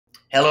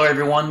Hello,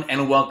 everyone,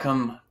 and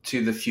welcome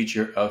to the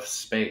future of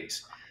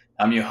space.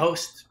 I'm your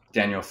host,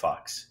 Daniel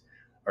Fox.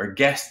 Our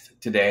guest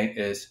today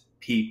is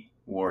Pete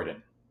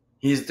Worden.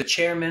 He is the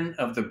chairman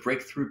of the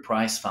Breakthrough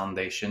Prize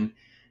Foundation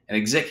and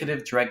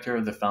executive director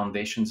of the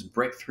foundation's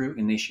Breakthrough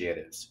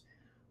Initiatives.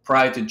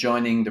 Prior to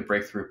joining the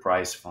Breakthrough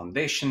Prize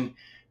Foundation,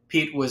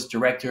 Pete was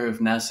director of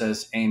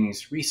NASA's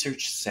Ames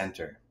Research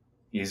Center.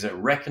 He is a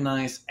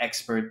recognized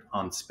expert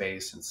on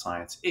space and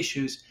science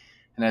issues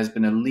and has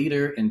been a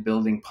leader in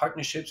building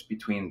partnerships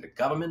between the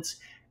governments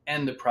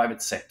and the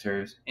private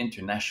sectors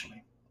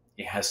internationally.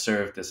 He has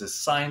served as a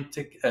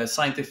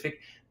scientific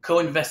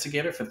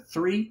co-investigator for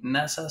three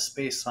NASA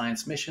space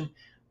science missions,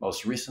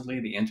 most recently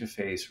the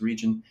Interface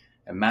Region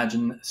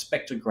Imaging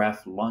Spectrograph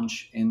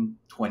launch in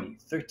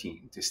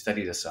 2013 to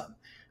study the sun.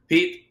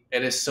 Pete,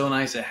 it is so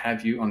nice to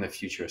have you on the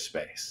future of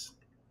space.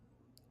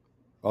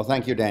 Well,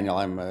 thank you, Daniel.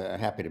 I'm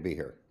happy to be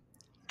here.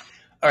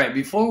 All right,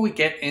 before we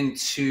get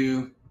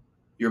into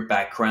your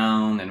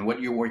background and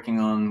what you're working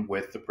on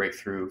with the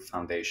Breakthrough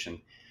Foundation,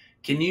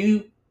 can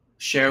you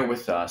share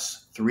with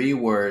us three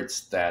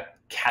words that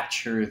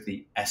capture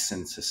the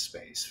essence of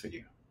space for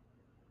you?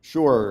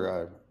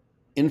 Sure.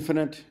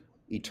 Infinite,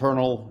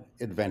 eternal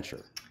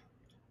adventure.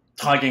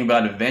 Talking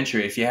about adventure,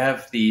 if you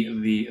have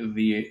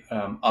the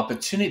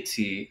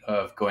opportunity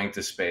of going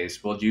to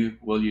space, will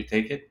you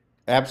take it?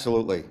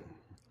 Absolutely.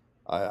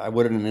 I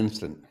would in an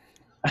instant.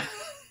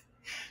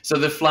 So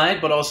the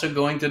flight, but also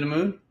going to the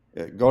moon?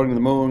 Going to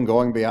the moon,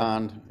 going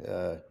beyond,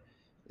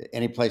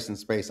 any place in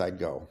space I'd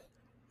go.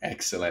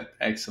 Excellent,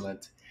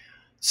 excellent.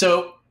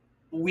 So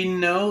we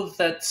know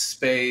that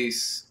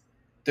space,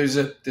 there's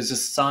a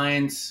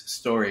science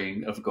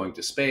story of going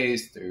to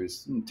space.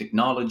 There's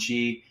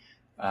technology,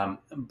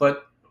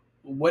 but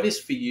what is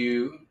for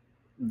you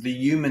the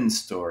human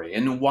story,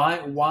 and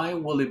why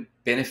will it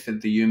benefit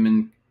the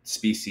human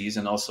species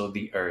and also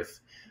the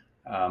Earth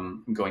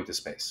going to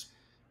space?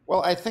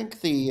 Well, I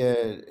think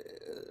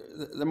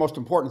the most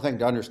important thing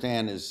to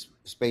understand is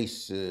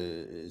space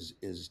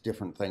is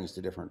different things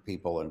to different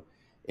people,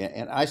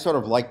 and I sort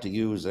of like to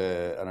use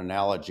an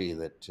analogy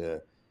that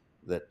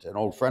an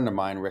old friend of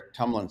mine, Rick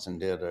Tumlinson,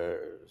 did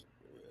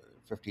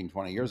 15,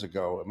 20 years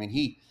ago. I mean,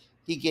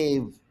 he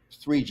gave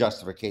three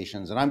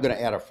justifications, and I'm going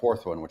to add a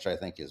fourth one, which I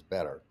think is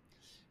better,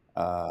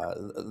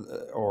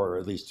 or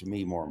at least to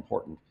me more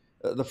important.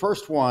 The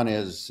first one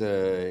is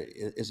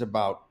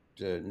about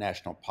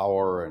national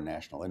power and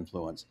national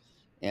influence,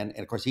 and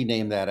of course he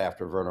named that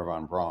after Wernher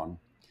von Braun,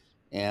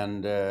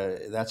 and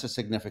that's a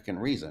significant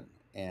reason.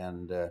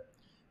 And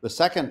the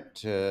second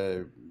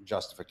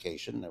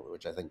justification,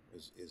 which I think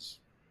is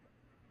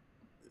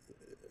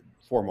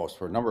foremost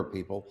for a number of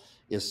people,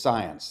 is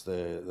science,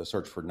 the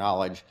search for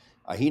knowledge.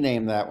 He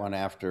named that one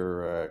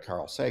after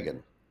Carl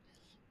Sagan.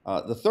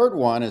 The third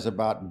one is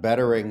about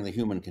bettering the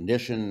human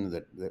condition,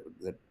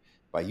 that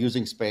by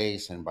using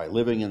space and by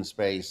living in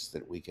space,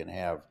 that we can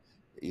have,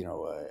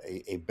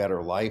 a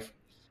better life.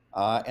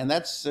 And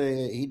that's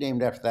he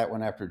named after that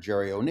one after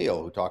Jerry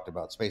O'Neill, who talked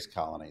about space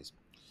colonies.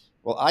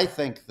 Well, I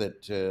think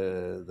that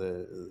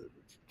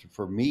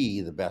for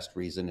me, the best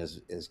reason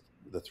is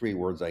the three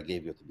words I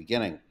gave you at the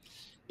beginning.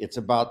 It's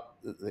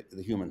about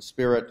the human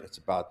spirit. It's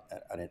about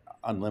an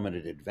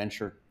unlimited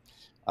adventure.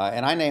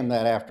 And I named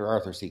that after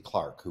Arthur C.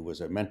 Clarke, who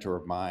was a mentor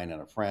of mine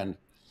and a friend.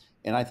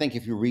 And I think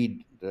if you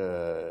read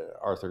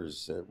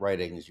Arthur's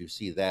writings, you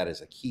see that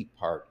as a key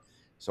part.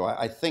 So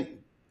I think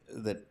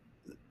that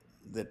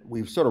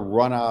we've sort of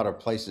run out of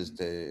places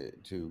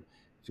to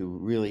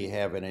really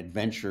have an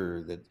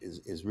adventure that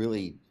is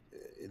really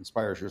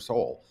inspires your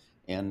soul,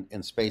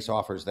 and space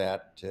offers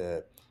that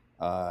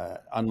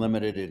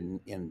unlimited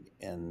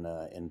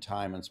in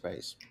time and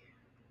space.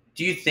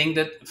 Do you think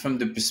that from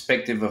the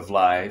perspective of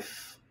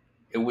life,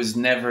 it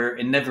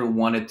never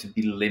wanted to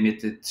be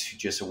limited to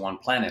just one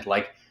planet?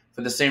 Like,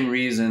 for the same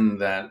reason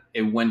that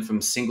it went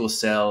from single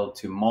cell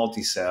to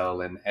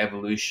multi-cell and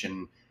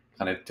evolution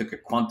kind of took a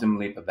quantum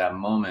leap at that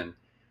moment.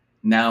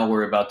 Now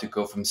we're about to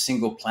go from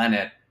single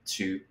planet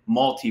to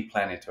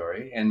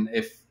multi-planetary. And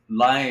if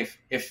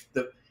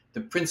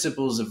the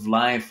principles of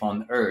life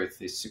on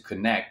Earth is to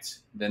connect,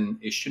 then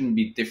it shouldn't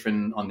be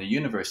different on the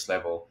universe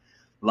level.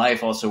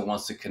 Life also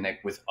wants to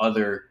connect with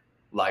other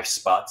life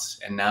spots.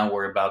 And now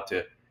we're about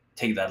to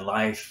take that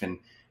life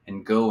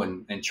and go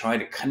and try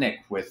to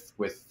connect with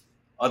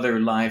other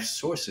life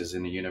sources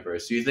in the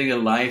universe. Do you think a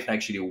life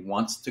actually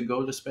wants to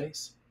go to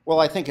space? Well,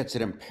 I think it's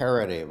an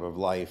imperative of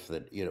life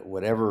that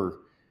whatever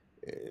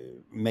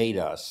made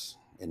us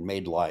and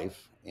made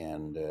life,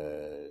 and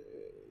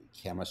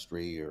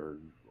chemistry or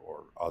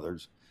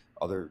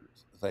other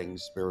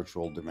things,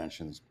 spiritual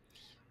dimensions.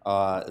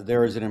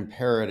 There is an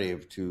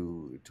imperative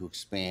to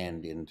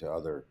expand into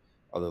other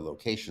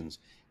locations.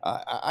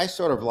 I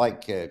sort of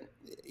like Edwin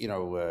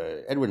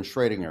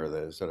Schrödinger,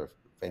 the sort of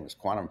famous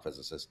quantum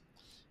physicist,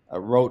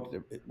 wrote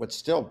what's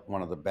still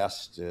one of the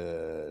best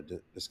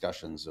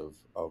discussions of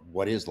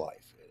what is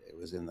life. It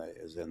was in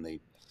the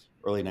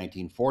early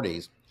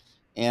 1940s,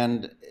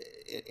 and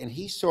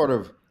he sort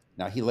of,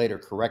 now he later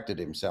corrected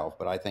himself,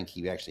 but I think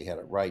he actually had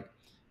it right,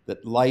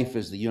 that life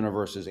is the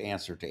universe's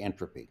answer to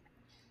entropy.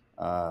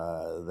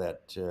 The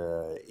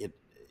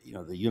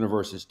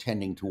universe is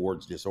tending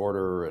towards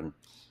disorder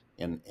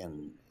and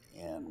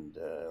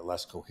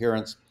less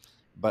coherence,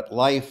 but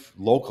life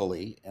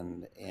locally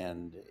and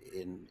in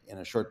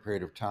a short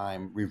period of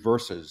time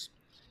reverses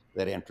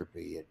that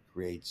entropy. It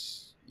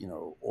creates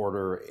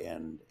order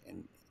and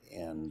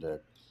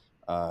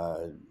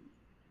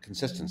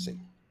consistency.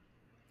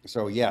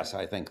 So yes,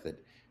 I think that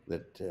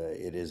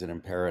it is an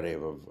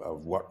imperative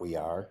of what we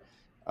are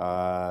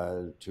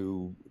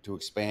to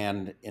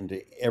expand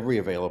into every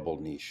available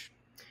niche.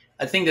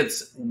 I think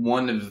that's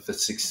one of the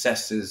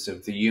successes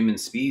of the human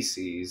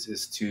species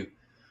is to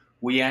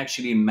we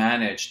actually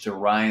managed to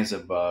rise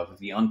above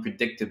the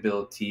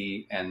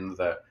unpredictability and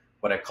the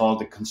what I call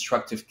the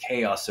constructive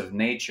chaos of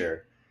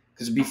nature.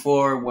 Because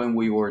before, when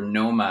we were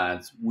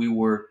nomads, we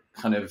were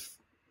kind of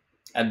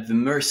at the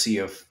mercy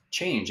of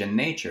change and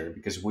nature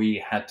because we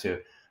had to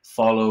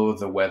follow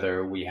the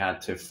weather, we had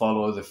to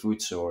follow the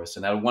food source,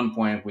 and at one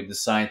point we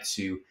decided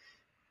to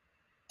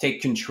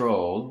take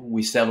control,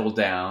 we settled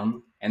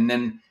down, and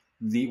then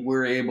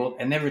we're able,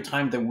 and every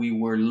time that we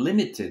were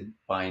limited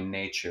by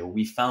nature,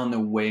 we found a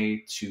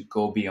way to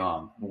go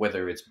beyond,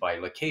 whether it's by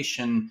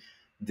location,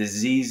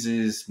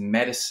 diseases,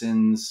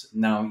 medicines,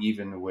 now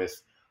even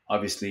with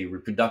obviously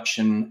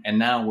reproduction, and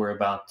now we're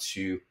about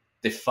to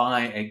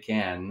defy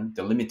again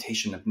the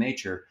limitation of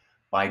nature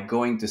by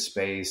going to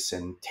space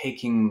and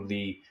taking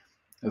the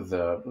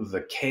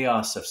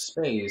chaos of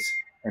space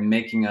and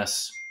making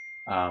us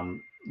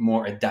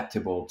more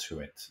adaptable to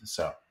it.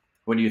 So,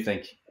 what do you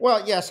think?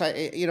 Well, yes, I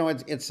think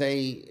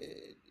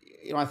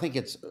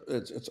it's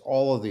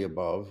all of the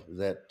above.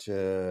 That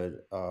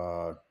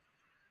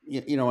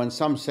in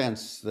some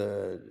sense,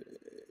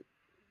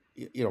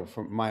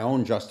 from my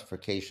own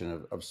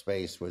justification of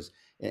space was,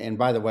 and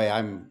by the way,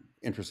 I'm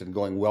interested in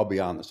going well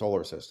beyond the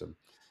solar system.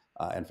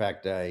 In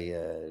fact,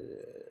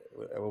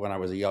 when I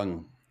was a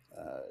young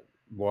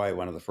boy,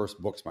 one of the first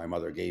books my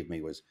mother gave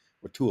me were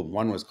two of them.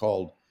 One was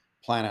called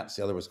Planets,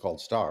 the other was called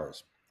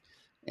Stars.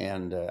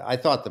 And I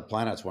thought the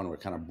planets one were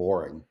kind of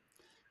boring,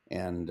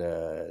 and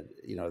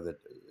that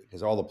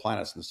because all the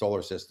planets in the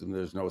solar system,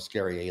 there's no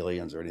scary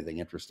aliens or anything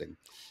interesting.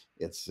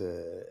 It's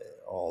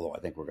although I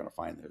think we're going to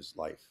find there's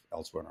life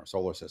elsewhere in our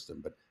solar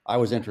system. But I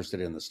was interested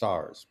in the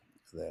stars,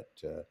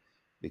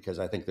 because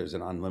I think there's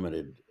an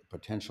unlimited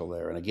potential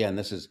there. And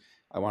again,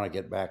 I want to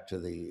get back to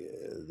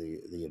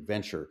the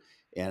adventure,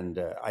 and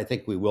I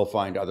think we will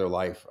find other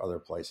life other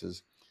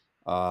places.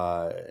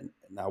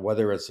 Now,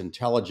 whether it's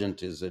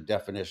intelligent is a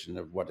definition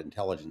of what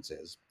intelligence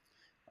is,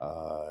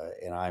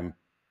 and I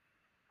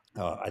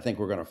think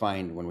we're going to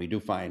find, when we do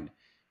find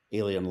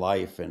alien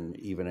life and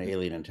even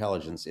alien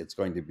intelligence, it's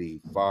going to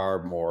be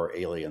far more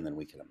alien than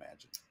we can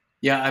imagine.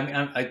 Yeah, I mean,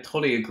 I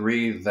totally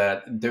agree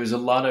that there's a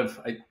lot of.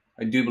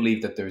 I do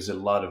believe that there's a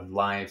lot of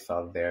life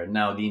out there.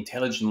 Now, the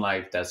intelligent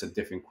life, that's a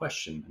different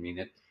question. I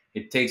mean,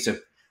 it takes a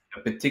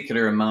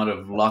particular amount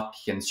of luck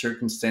and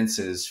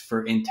circumstances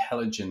for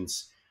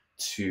intelligence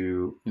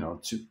to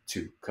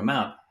come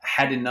out.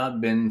 Had it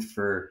not been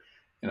for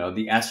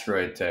the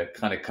asteroid to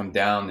kind of come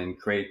down and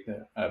create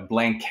a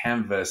blank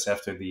canvas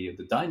after the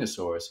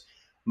dinosaurs,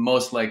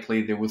 most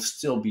likely there would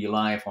still be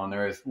life on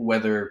Earth.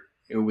 Whether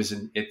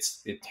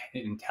it's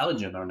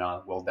intelligent or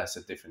not, well, that's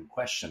a different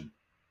question.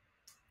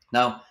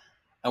 Now,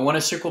 I want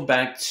to circle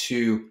back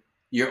to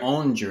your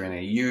own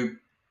journey. You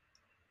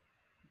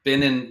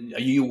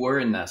were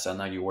in NASA,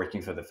 now you're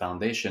working for the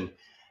foundation,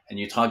 and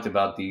you talked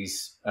about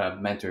these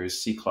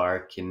mentors, C.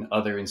 Clarke, and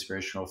other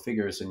inspirational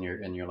figures in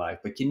your life.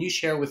 But can you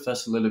share with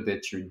us a little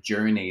bit your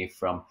journey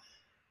from,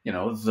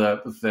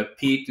 the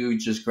Pete who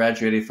just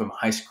graduated from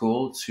high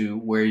school to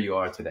where you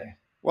are today?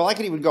 Well, I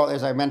can even go,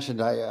 as I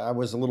mentioned, I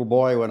was a little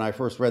boy when I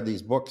first read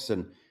these books,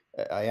 and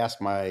I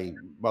asked my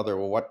mother,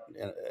 well,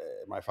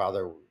 my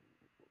father,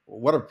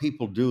 what do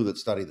people do that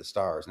study the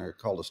stars? And they're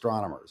called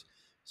astronomers.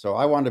 So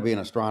I wanted to be an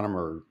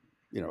astronomer,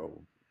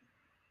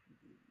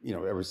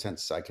 ever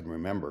since I can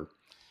remember.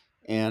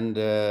 And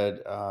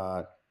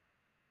when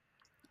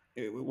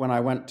I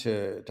went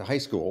to high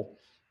school,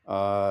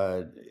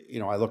 I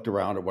looked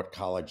around at what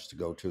college to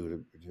go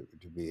to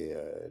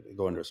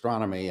go into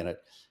astronomy, and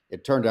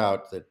it turned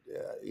out that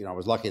I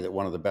was lucky that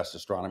one of the best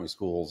astronomy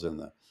schools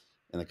in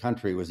the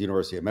country was the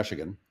University of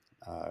Michigan,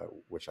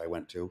 which I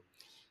went to.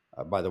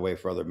 By the way,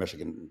 for other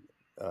Michigan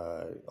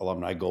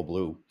alumni, go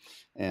blue.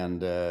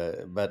 And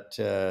it was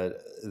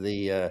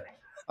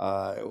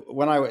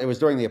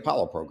during the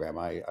Apollo program.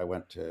 I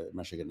went to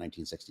Michigan in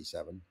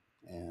 1967,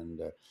 and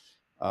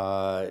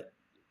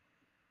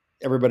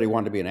everybody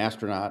wanted to be an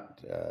astronaut.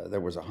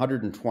 There was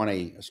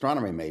 120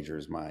 astronomy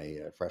majors my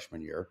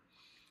freshman year.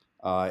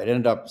 It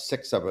ended up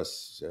 6 of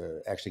us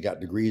actually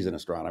got degrees in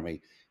astronomy.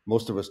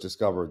 Most of us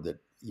discovered that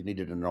you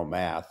needed to know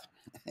math,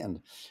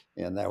 and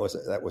that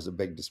was a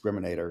big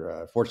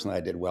discriminator. Fortunately,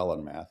 I did well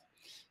in math,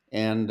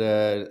 and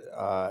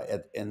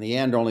in the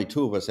end, only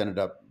 2 of us ended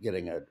up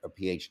getting a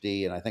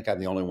PhD, and I think I'm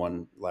the only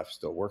one left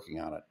still working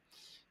on it.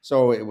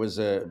 So it was,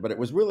 but it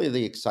was really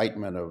the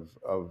excitement of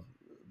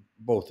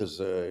both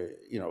as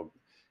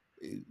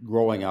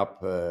growing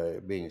up,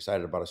 being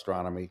excited about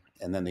astronomy,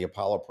 and then the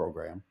Apollo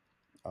program.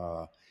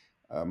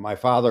 My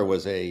father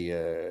was an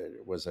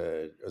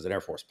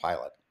Air Force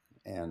pilot,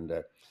 and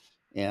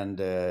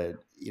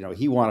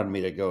he wanted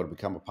me to go to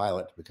become a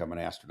pilot, to become an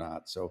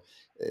astronaut. So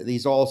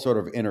these all sort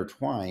of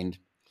intertwined,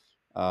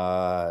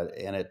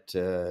 and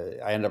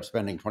I ended up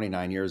spending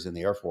 29 years in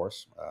the Air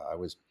Force. I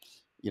was,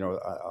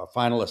 a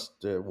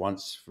finalist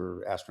once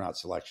for astronaut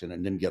selection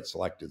and didn't get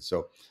selected.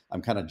 So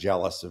I'm kind of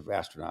jealous of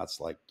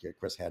astronauts like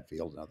Chris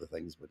Hadfield and other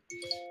things.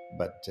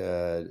 But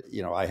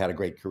I had a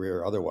great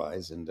career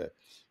otherwise, and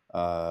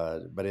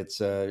but it's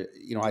I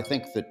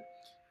think that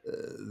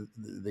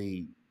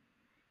the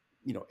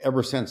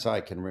ever since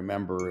I can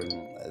remember, and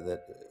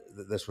that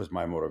this was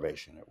my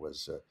motivation. It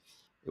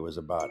was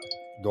about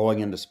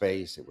going into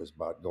space. It was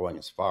about going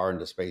as far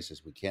into space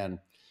as we can.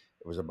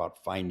 It was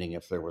about finding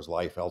if there was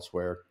life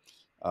elsewhere.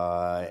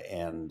 I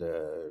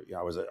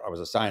was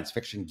a science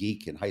fiction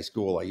geek in high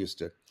school. I used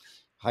to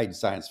hide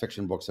science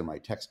fiction books in my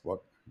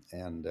textbook,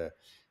 and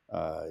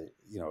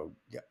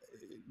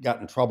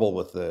got in trouble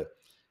with the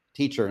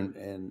teacher,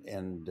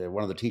 and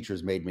one of the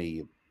teachers made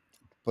me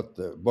put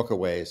the book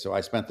away. So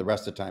I spent the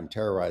rest of the time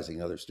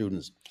terrorizing other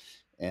students.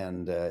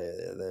 And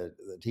the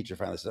teacher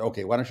finally said,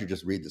 "Okay, why don't you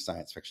just read the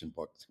science fiction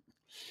books?"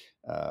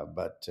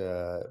 But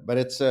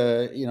it's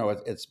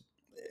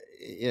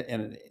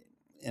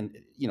and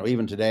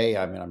even today,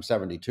 I mean, I'm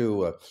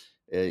 72.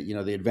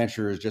 The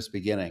adventure is just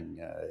beginning.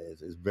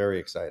 It's very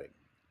exciting.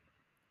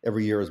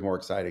 Every year is more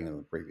exciting than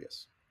the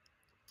previous.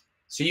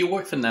 So you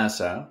work for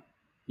NASA.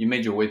 You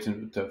made your way to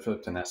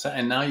NASA,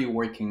 and now you're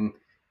working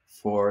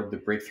for the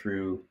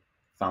Breakthrough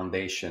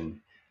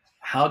Foundation.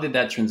 How did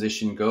that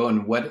transition go,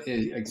 and what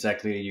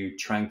exactly are you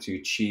trying to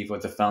achieve,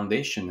 what the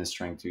foundation is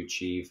trying to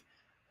achieve,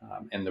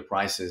 and the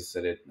prizes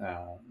that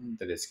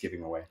it's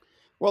giving away?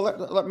 Well,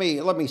 let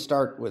me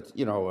start with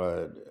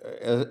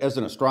as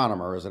an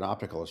astronomer, as an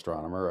optical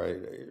astronomer,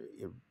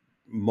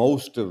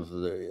 most of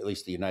at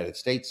least the United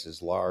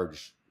States'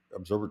 large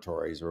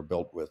observatories are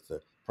built with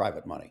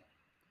private money.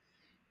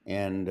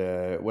 And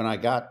when I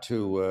got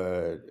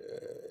to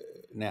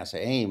NASA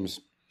Ames,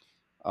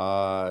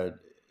 I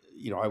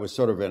was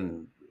sort of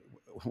in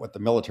what the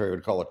military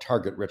would call a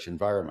target-rich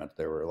environment.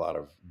 There were a lot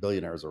of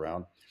billionaires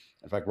around.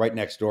 In fact, right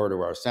next door to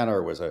our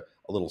center was a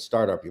little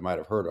startup you might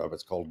have heard of.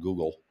 It's called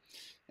Google,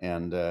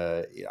 and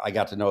I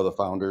got to know the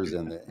founders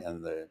and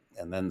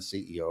then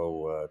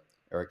CEO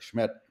Eric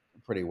Schmidt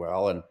pretty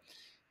well.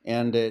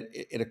 And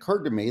it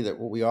occurred to me that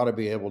we ought to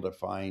be able to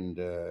find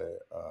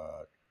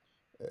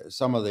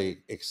some of the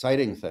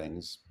exciting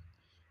things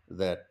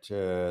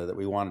that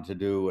we wanted to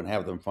do and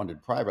have them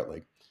funded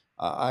privately.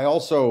 I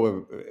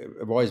also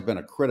have always been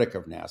a critic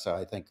of NASA.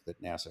 I think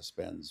that NASA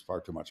spends far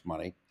too much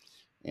money,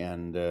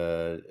 and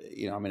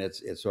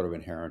it's sort of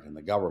inherent in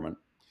the government.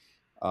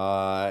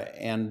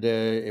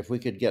 If we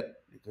could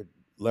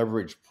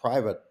leverage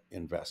private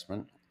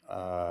investment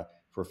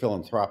for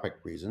philanthropic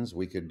reasons,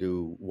 we could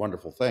do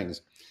wonderful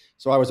things.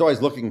 So I was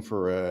always looking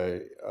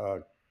for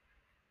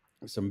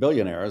some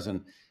billionaires,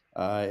 and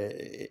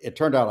it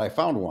turned out I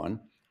found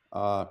one.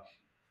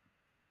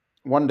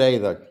 One day,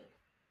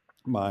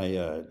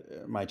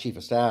 my chief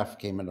of staff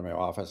came into my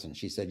office, and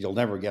she said, "You'll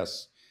never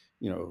guess,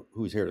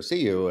 who's here to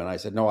see you." And I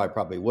said, "No, I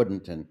probably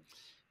wouldn't." And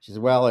she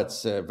said, "Well,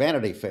 it's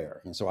Vanity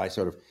Fair." And so I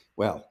sort of,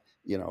 "Well,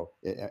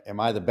 am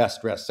I the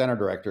best dressed center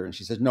director?" And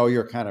she says, "No,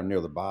 you're kind of near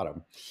the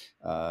bottom."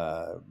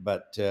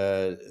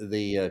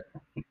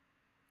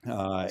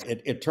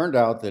 It turned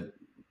out that,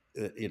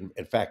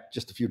 in fact,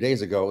 just a few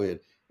days ago,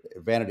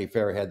 Vanity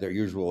Fair had their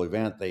usual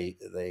event.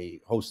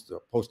 They host a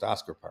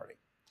post-Oscar party.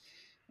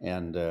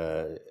 And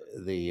I've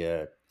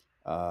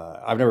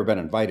never been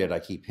invited. I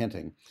keep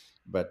hinting,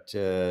 but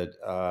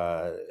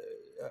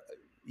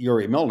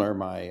Yuri Milner,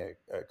 my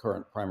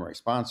current primary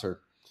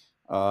sponsor,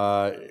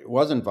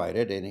 was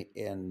invited,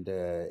 and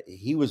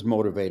he was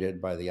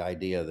motivated by the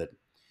idea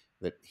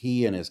that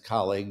he and his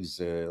colleagues,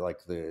 like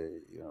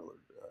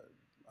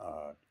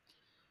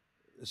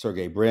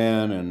Sergey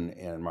Brin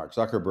and Mark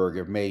Zuckerberg,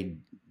 have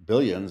made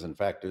billions. In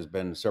fact, there's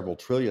been several $1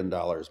 trillion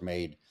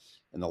made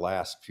in the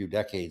last few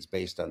decades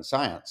based on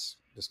science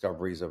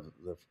discoveries of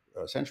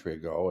a century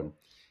ago. And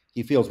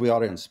he feels we ought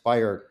to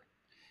inspire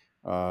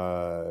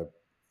the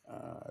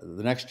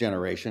next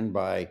generation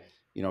by,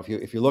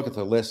 if you look at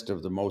the list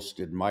of the most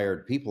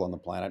admired people on the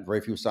planet,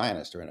 very few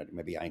scientists are in it.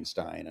 Maybe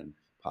Einstein and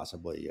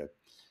possibly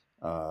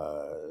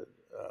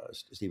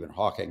Stephen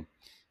Hawking.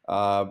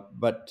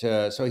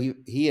 So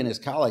he and his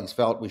colleagues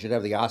felt we should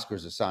have the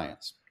Oscars of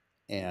science.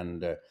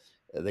 And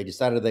they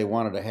decided they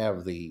wanted to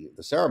have the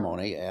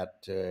ceremony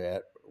at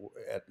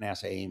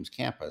NASA Ames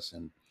campus,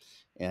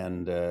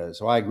 and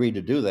so I agreed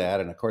to do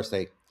that. And of course,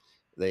 the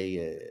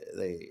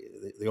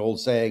old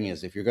saying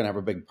is, if you're going to have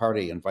a big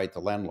party, invite the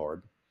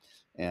landlord.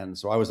 And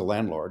so I was the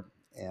landlord,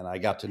 and I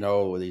got to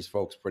know these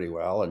folks pretty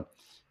well.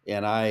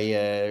 And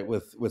I,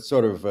 with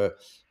sort of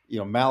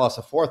malice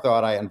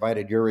aforethought, I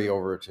invited Yuri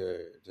over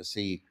to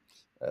see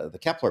the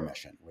Kepler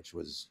mission, which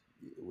was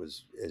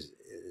is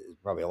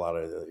probably a lot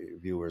of the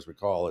viewers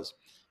recall,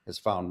 has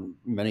found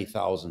many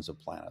thousands of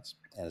planets,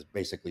 and has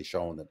basically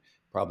shown that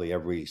probably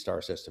every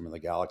star system in the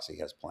galaxy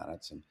has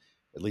planets, and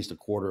at least a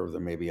quarter of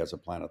them maybe has a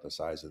planet the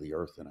size of the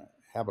Earth in a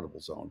habitable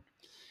zone.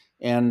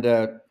 And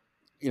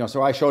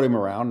so I showed him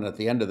around, and at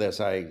the end of this,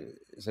 I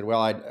said,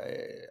 "Well,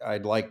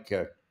 I'd like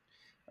to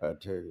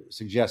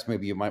suggest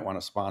maybe you might want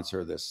to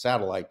sponsor this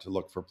satellite to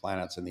look for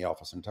planets in the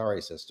Alpha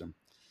Centauri system."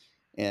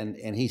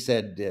 And he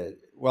said,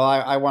 "Well,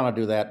 I want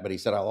to do that, but," he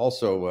said, "I'll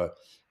also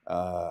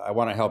I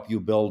want to help you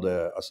build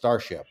a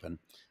starship." And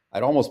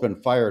I'd almost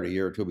been fired a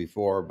year or two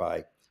before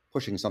by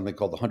pushing something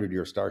called the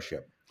 100-Year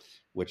Starship,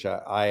 which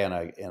I and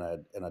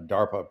a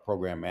DARPA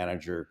program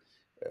manager,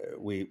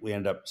 we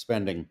ended up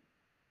spending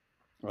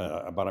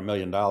about $1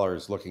 million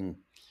looking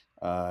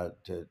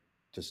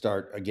to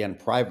start, again,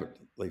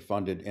 privately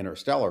funded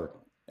interstellar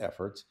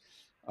efforts.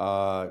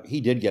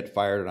 He did get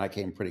fired, and I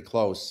came pretty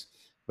close.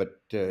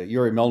 But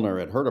Yuri Milner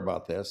had heard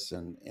about this,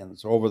 and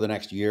so over the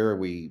next year,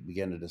 we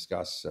began to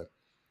discuss.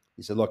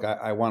 He said, "Look,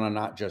 I want to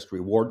not just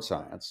reward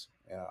science;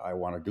 I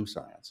want to do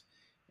science."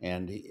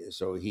 And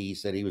so he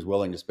said he was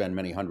willing to spend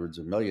many hundreds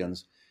of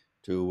millions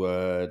to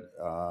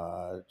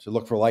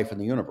look for life in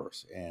the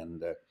universe.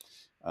 And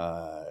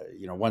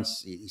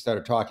once he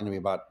started talking to me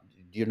about,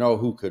 "Do you know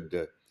who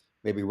could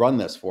maybe run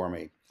this for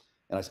me?"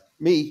 And I said,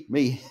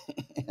 "Me."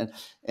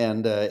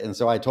 and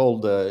so I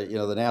told the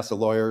NASA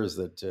lawyers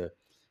that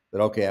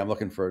okay, I'm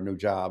looking for a new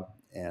job,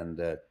 and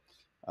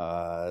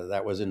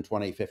that was in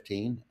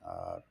 2015.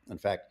 In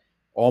fact,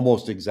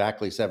 almost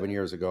exactly 7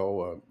 years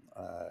ago,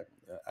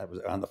 I was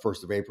on the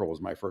 1st of April was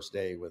my first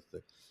day with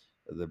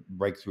the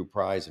Breakthrough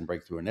Prize and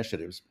Breakthrough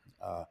Initiatives.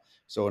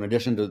 So in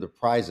addition to the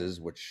prizes,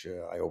 which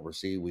I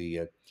oversee, we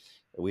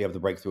have the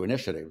Breakthrough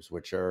Initiatives,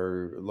 which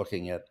are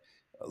looking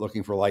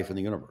for life in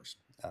the universe,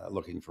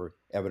 looking for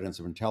evidence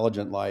of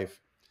intelligent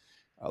life,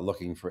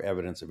 looking for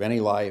evidence of any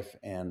life,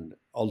 and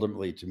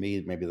ultimately, to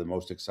me, maybe the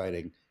most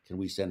exciting, can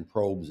we send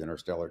probes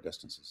interstellar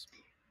distances?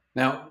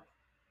 Now,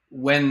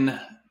 when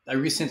I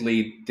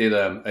recently did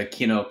a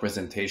keynote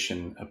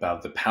presentation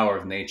about the power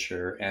of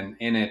nature, and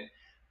in it,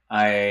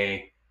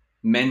 I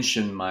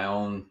mentioned my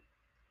own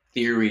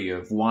theory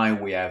of why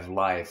we have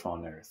life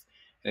on Earth.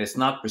 And it's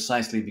not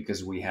precisely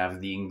because we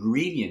have the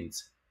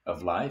ingredients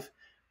of life,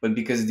 but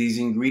because these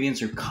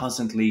ingredients are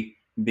constantly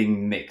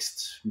being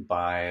mixed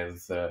by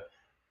the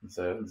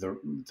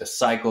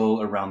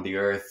cycle around the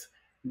Earth,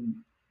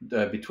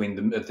 between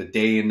the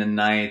day and the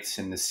night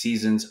and the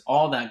seasons.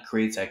 All that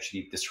creates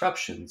actually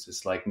disruptions.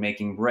 It's like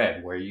making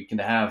bread, where you can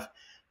have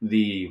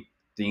the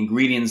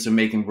ingredients of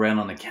making bread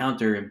on the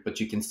counter,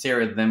 but you can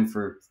stare at them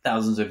for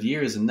thousands of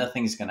years and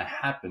nothing's going to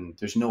happen.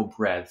 There's no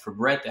bread. For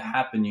bread to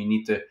happen, you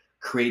need to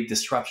create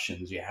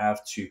disruptions. You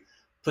have to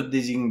put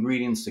these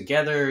ingredients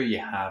together. You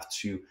have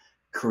to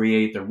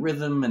create a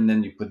rhythm, and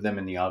then you put them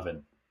in the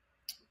oven.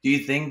 Do you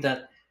think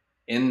that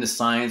in the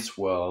science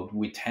world,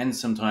 we tend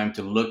sometimes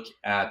to look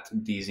at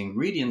these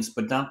ingredients,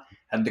 but not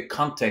at the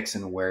context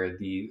and where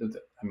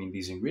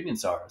these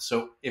ingredients are?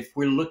 So if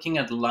we're looking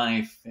at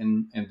life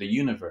in the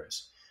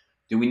universe,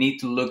 do we need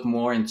to look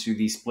more into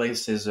these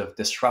places of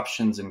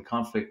disruptions and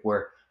conflict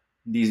where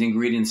these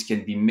ingredients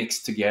can be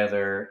mixed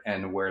together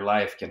and where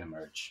life can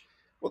emerge?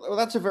 Well,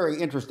 that's a very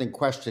interesting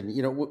question.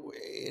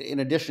 In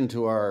addition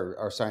to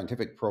our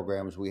scientific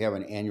programs, we have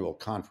an annual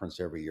conference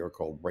every year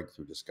called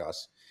Breakthrough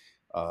Discuss.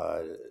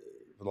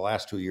 For the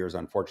last 2 years,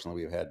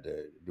 unfortunately, we've had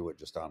to do it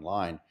just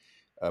online.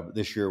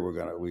 This year,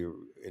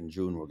 in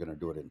June, we're gonna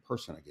do it in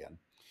person again.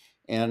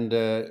 And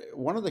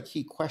one of the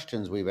key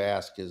questions we've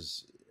asked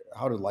is,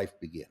 how did life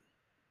begin?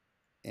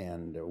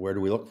 And where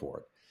do we look for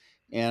it?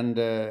 And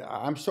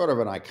I'm sort of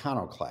an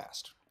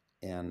iconoclast.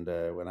 And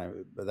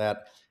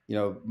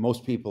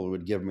most people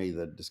would give me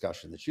the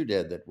discussion that you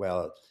did, that,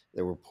 well,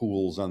 there were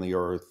pools on the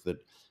Earth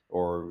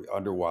or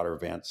underwater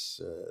vents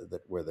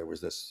where there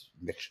was this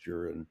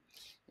mixture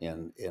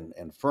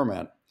and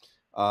ferment.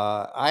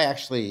 I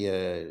actually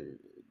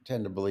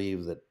tend to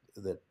believe that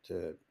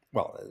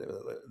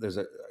there's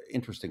an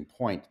interesting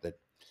point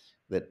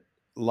that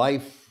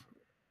life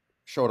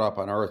showed up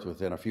on Earth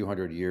within a few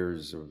hundred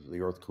years of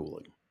the Earth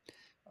cooling.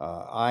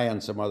 I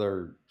and some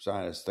other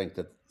scientists think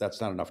that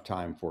that's not enough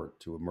time for it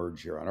to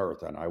emerge here on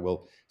Earth, and I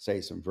will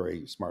say some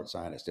very smart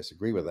scientists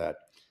disagree with that.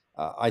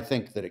 I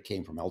think that it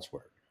came from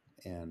elsewhere,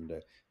 and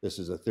this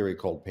is a theory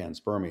called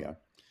panspermia.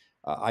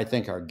 I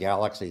think our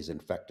galaxy is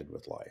infected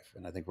with life,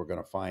 and I think we're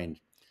going to find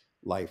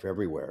life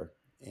everywhere.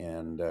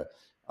 And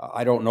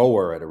I don't know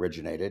where it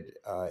originated.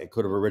 It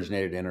could have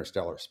originated in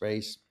interstellar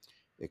space.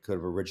 It could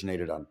have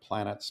originated on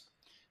planets.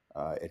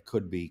 It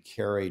could be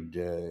carried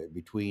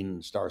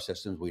between star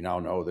systems. We now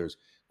know there's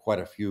quite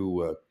a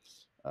few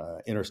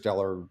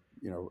interstellar,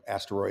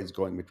 asteroids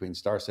going between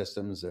star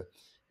systems.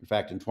 In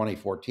fact, in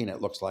 2014,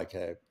 it looks like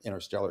an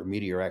interstellar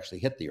meteor actually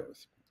hit the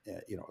Earth,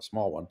 a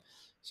small one.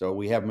 So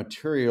we have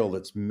material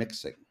that's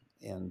mixing,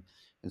 and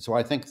so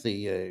I think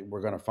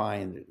we're going to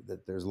find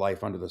that there's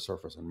life under the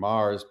surface on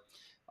Mars.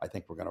 I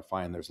think we're going to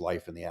find there's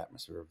life in the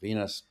atmosphere of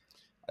Venus.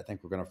 I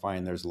think we're going to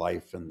find there's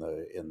life in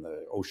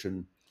the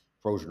ocean,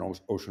 frozen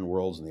ocean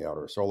worlds in the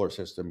outer solar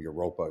system,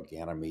 Europa,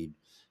 Ganymede,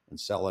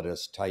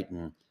 Enceladus,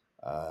 Titan,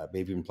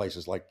 maybe even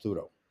places like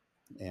Pluto.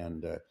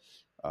 And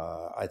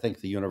I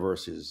think the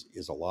universe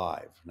is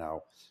alive.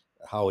 Now,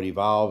 how it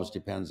evolves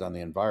depends on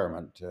the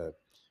environment.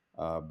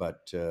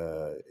 But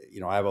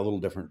I have a little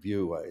different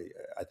view.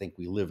 I think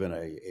we live in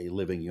a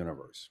living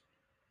universe.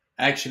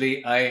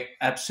 Actually, I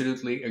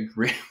absolutely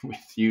agree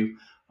with you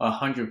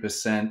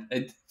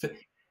 100%.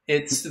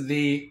 It's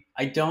the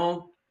I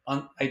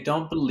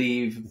don't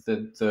believe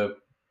that the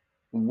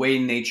way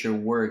nature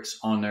works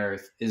on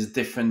Earth is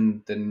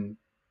different than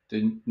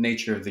the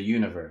nature of the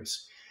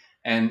universe.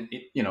 And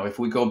if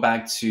we go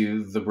back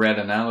to the bread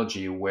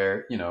analogy,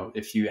 where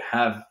if you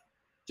have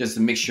just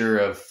a mixture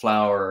of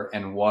flour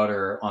and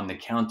water on the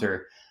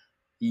counter,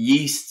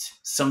 yeast,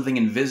 something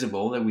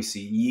invisible that we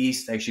see,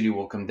 yeast actually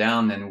will come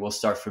down and will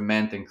start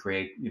ferment and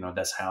create,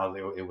 that's how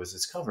it was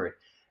discovered.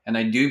 And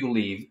I do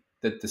believe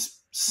that this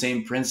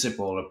same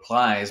principle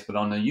applies, but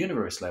on a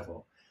universe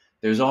level.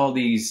 There's all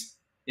these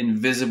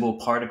invisible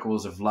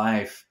particles of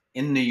life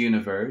in the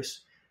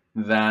universe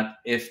that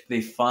if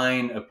they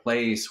find a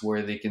place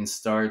where they can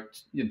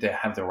start, they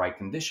have the right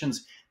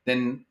conditions,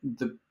 then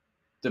the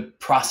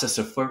process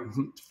of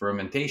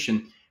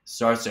fermentation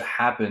starts to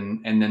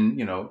happen, and then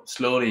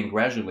slowly and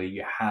gradually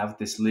you have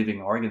this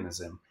living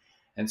organism.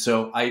 And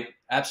so I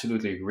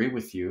absolutely agree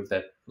with you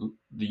that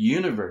the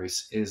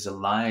universe is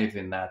alive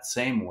in that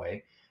same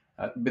way,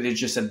 but it's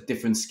just at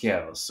different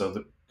scales.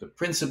 So the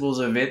principles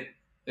of it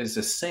is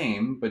the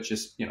same, but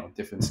just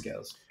different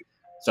scales.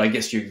 So I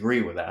guess you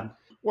agree with that.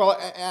 Well,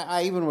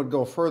 I even would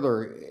go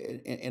further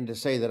and to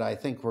say that I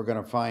think we're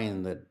going to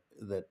find that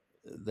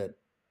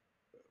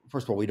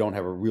first of all, we don't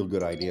have a real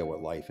good idea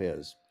what life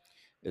is.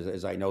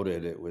 As I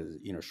noted, it was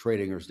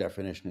Schrodinger's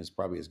definition is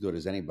probably as good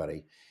as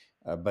anybody,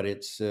 but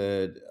it's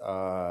that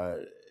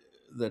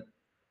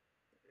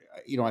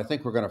I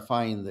think we're going to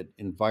find that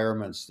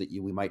environments that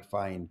we might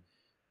find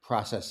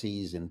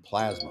processes in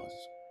plasmas.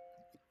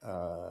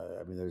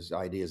 I mean, there's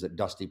ideas that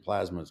dusty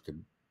plasmas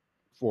could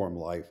form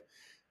life.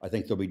 I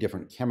think there'll be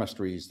different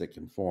chemistries that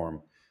can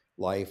form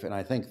life, and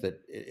I think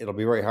that it'll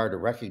be very hard to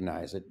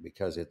recognize it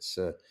because it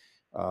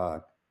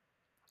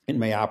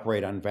may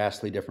operate on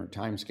vastly different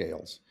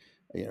timescales.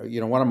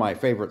 One of my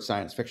favorite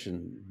science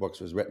fiction books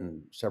was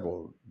written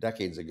several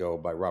decades ago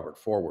by Robert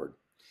Forward,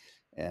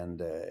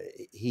 and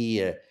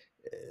he. A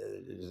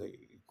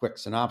quick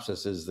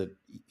synopsis is that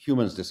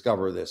humans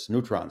discover this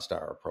neutron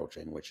star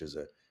approaching, which is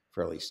a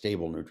fairly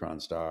stable neutron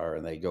star,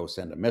 and they go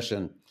send a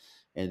mission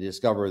and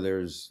discover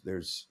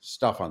there's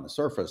stuff on the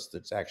surface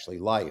that's actually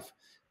life,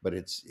 but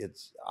it's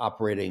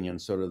operating in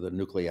sort of the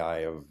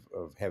nuclei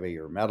of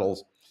heavier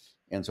metals,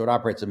 and so it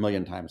operates a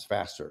million times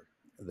faster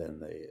than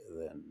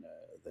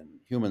than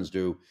humans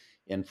do.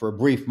 And for a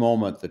brief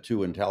moment, the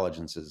two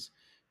intelligences,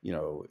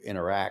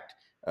 interact.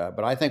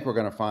 But I think we're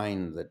going to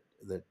find that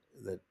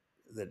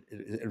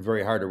it's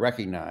very hard to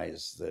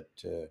recognize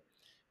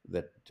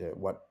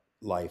what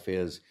life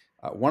is.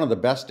 One of the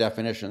best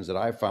definitions that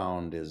I've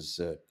found is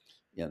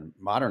in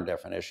modern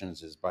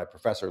definitions is by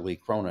Professor Lee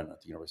Cronin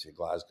at the University of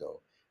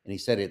Glasgow, and he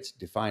said it's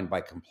defined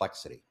by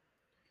complexity.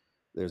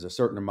 There's a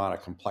certain amount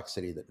of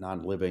complexity that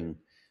non-living,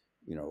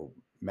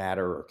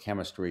 matter or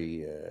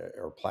chemistry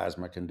or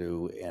plasma can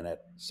do, and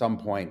at some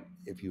point,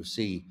 if you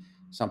see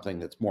something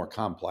that's more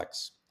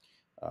complex,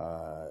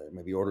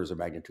 maybe orders of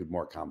magnitude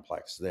more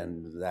complex,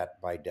 then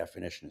that by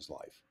definition is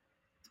life.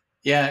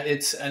 Yeah,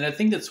 and I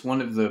think that's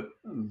one of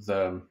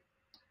the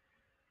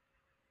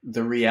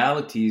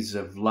realities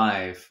of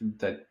life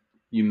that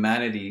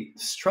humanity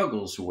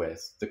struggles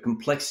with, the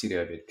complexity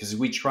of it, because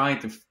we try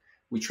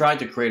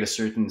to create a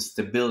certain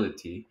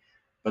stability,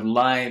 but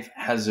life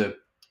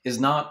is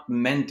not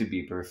meant to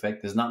be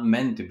perfect, is not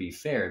meant to be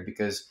fair,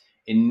 because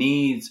it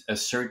needs a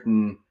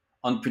certain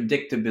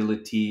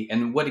unpredictability,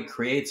 and what it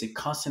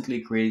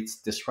constantly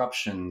creates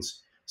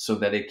disruptions so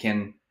that it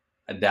can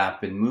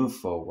adapt and move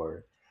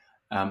forward.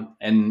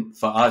 And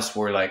for us,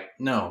 we're like,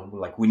 no,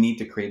 like we need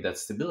to create that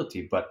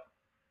stability, but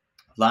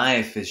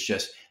life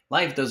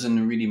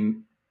doesn't really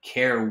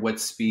care what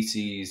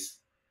species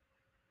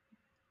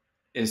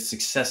is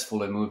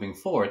successful in moving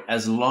forward,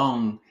 as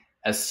long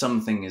as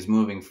something is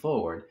moving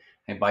forward.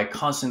 And by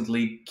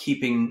constantly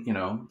keeping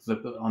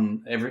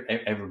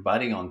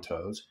everybody on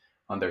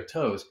their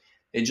toes,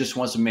 it just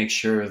wants to make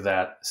sure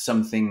that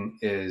something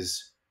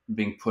is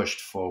being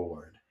pushed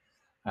forward.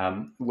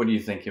 What do you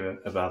think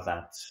about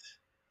that?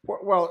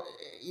 Well,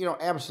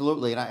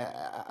 absolutely, and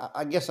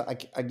I guess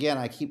again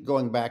I keep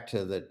going back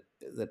to that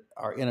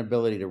our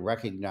inability to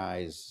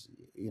recognize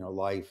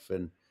life,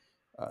 and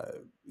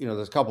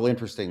there's a couple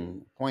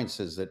interesting points.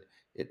 Is that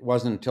it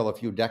wasn't until a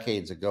few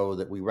decades ago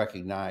that we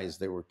recognized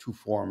there were two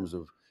forms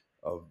of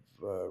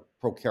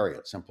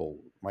prokaryotes, simple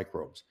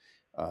microbes.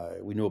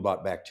 We knew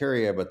about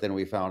bacteria, but then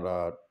we found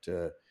out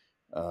that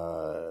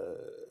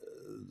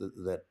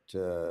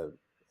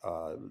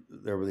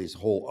there were these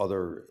whole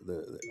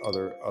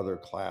other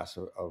class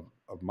of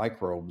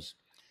microbes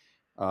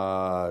that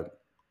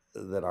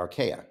are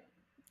archaea.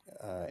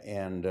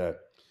 and so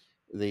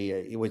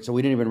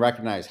we didn't even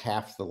recognize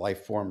half the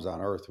life forms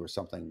on Earth were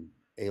something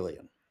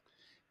alien.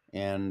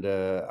 And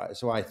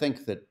so I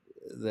think that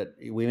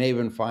we may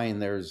even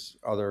find there's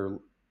other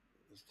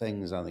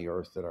things on the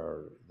Earth that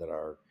are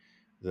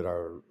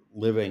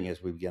living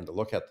as we begin to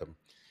look at them.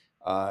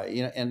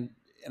 And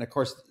of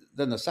course,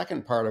 then the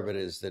second part of it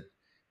is that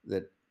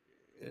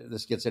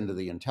this gets into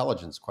the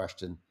intelligence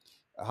question.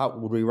 How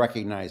would we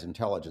recognize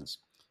intelligence?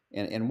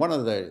 And one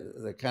of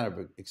the kind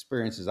of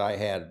experiences I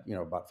had,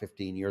 about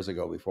 15 years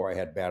ago, before I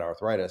had bad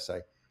arthritis,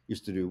 I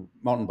used to do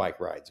mountain bike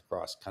rides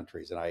across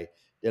countries, and I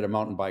did a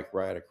mountain bike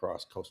ride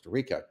across Costa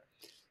Rica.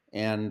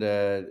 And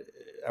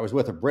I was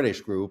with a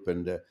British group,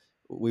 and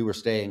we were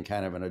staying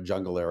kind of in a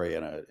jungle area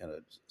in a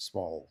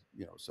small,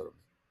 sort of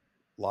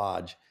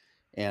lodge.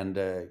 And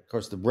of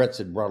course, the Brits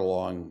had brought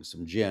along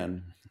some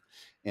gin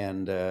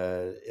and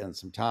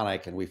some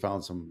tonic, and we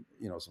found some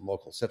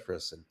local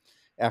citrus. And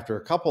after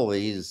a couple of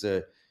these,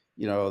 we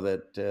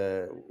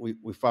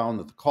found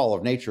that the call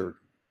of nature,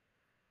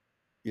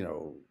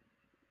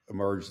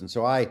 emerged. And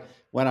so I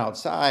went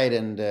outside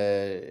and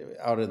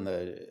out in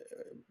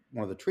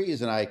one of the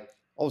trees, and I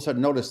all of a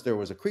sudden noticed there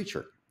was a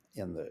creature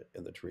in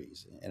the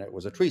trees, and it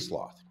was a tree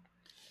sloth.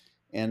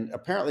 And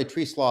apparently,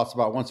 tree sloths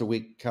about once a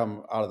week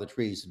come out of the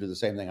trees to do the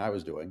same thing I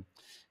was doing.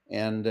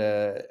 And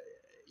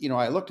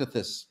I looked at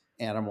this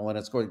animal, and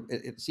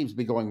it seems to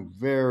be going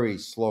very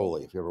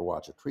slowly. If you ever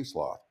watch a tree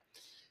sloth,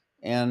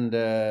 and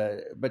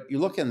but you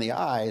look in the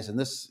eyes, and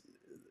it's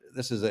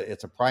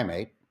a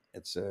primate.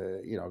 It's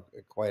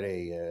quite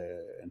a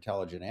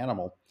intelligent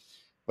animal,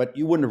 but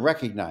you wouldn't have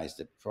recognized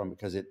it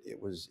because it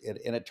was.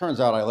 And it turns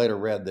out, I later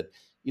read that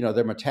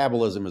their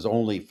metabolism is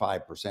only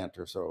 5%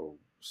 or so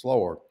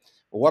slower.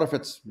 But what if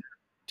it's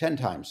 10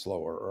 times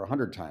slower or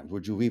 100 times?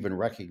 Would you have even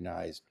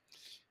recognized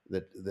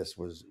that this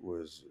was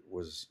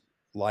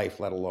life,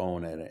 let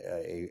alone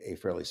a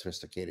fairly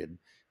sophisticated,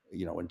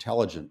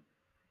 intelligent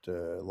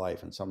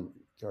life in some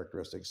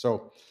characteristics?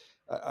 So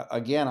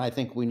again, I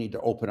think we need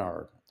to open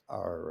our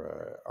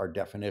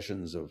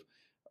definitions of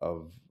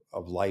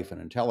life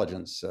and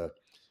intelligence. So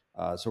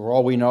for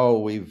all we know,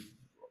 we've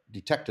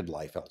detected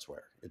life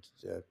elsewhere. It's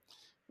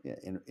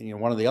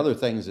one of the other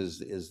things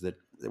is that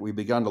we've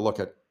begun to look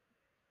at,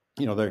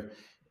 there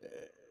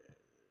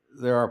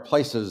are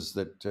places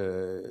that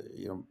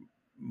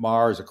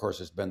Mars, of course,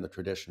 has been the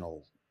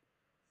traditional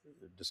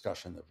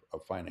discussion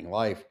of finding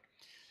life,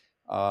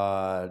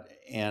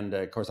 and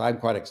of course, I'm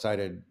quite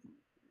excited.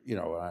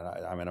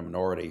 I'm in a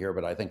minority here,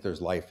 but I think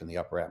there's life in the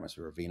upper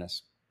atmosphere of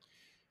Venus,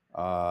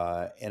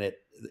 and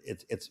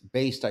it's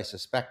based, I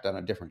suspect, on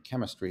a different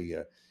chemistry.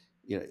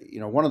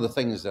 One of the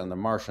things on the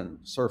Martian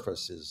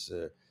surface is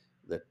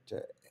that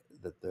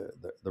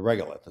the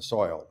regolith, the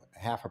soil,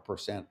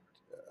 0.5%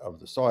 of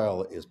the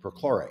soil is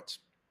perchlorates,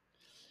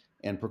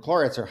 and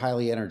perchlorates are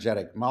highly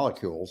energetic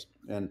molecules,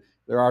 and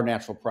there are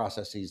natural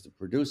processes that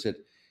produce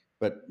it.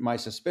 But my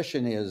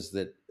suspicion is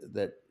that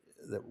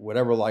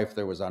whatever life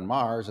there was on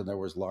Mars, and there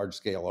was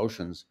large-scale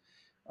oceans,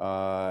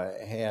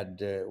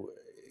 had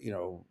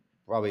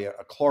probably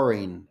a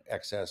chlorine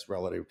excess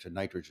relative to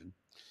nitrogen,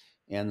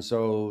 and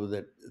so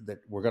that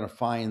we're going to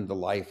find the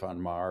life on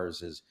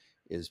Mars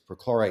is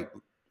perchlorate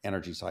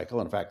energy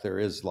cycle. In fact, there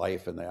is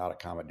life in the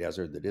Atacama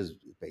Desert that is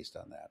based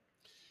on that.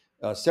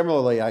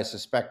 Similarly, I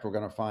suspect we're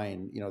going to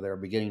find, there are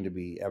beginning to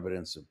be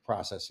evidence of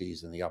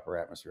processes in the upper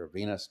atmosphere of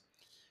Venus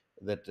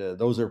that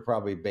those are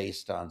probably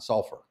based on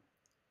sulfur,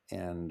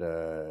 and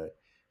that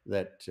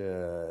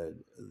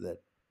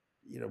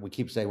we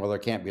keep saying, well, there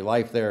can't be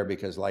life there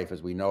because life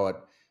as we know it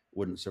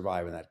wouldn't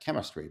survive in that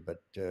chemistry,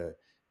 but there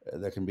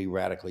can be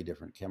radically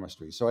different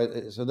chemistry. So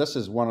this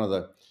is one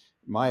of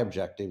my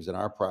objectives in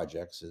our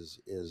projects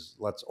is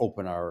let's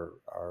open our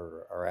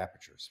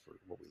apertures for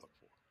what we look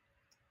for.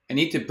 I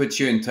need to put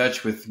you in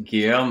touch with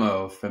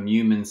Guillermo from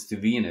Humans to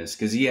Venus,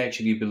 because he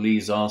actually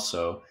believes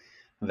also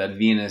that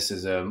Venus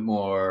is a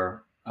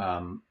more,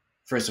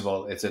 first of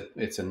all,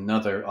 it's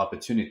another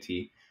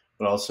opportunity,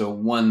 but also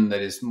one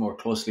that is more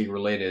closely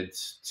related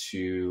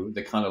to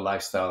the kind of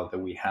lifestyle that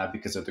we have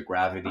because of the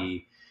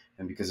gravity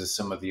and because of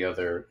some of the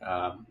other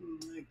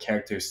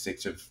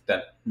characteristics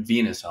that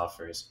Venus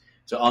offers.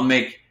 So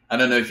I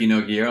don't know if you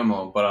know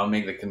Guillermo, but I'll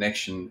make the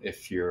connection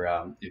if you're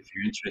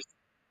interested.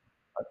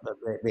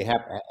 Be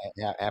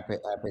happy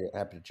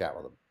to chat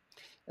with them.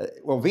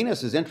 Well,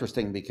 Venus is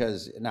interesting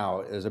because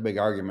now there's a big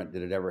argument: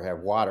 did it ever have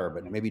water?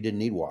 But maybe it didn't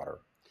need water.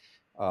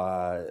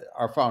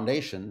 Our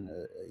foundation,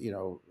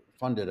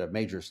 funded a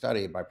major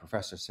study by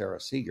Professor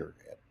Sarah Seeger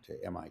at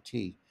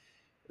MIT.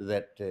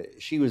 That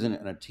she was in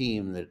a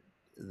team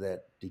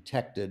that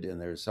detected,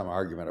 and there's some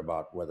argument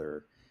about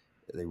whether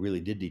they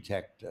really did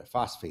detect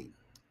phosphine,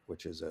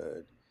 which is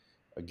a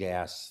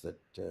gas that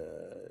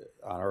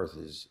on Earth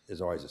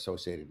is always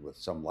associated with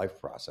some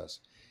life process,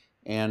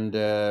 and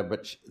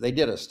but they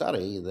did a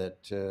study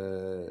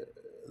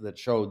that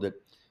showed that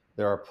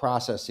there are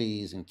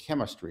processes and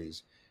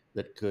chemistries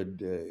that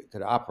could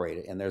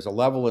operate, and there's a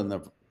level in the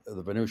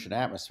Venusian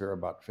atmosphere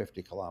about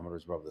 50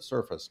 kilometers above the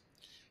surface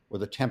where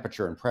the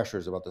temperature and pressure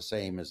is about the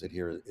same as it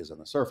here is on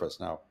the surface.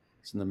 Now,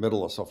 it's in the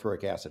middle of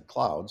sulfuric acid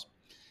clouds,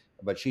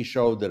 but she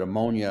showed that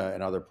ammonia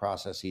and other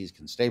processes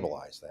can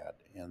stabilize that,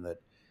 and that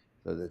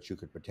you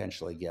could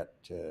potentially get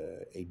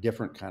a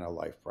different kind of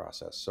life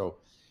process. So,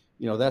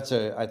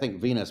 I think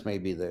Venus may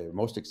be the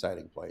most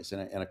exciting place.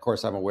 And of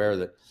course, I'm aware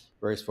that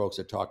various folks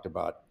have talked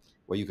about,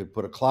 well, you could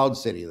put a cloud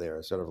city there,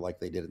 sort of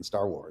like they did in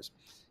Star Wars.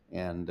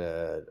 And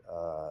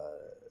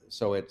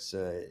so it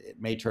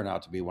may turn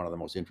out to be one of the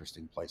most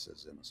interesting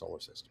places in the solar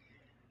system.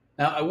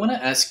 Now, I want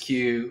to ask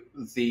you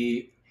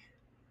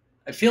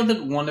I feel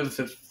that one of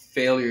the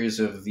failures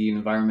of the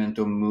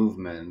environmental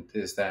movement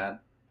is that,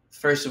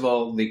 first of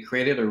all, they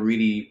created a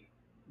really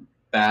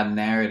bad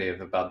narrative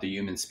about the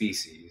human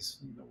species.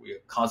 We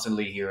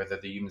constantly hear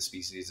that the human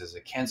species is a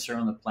cancer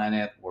on the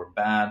planet, we're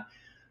bad,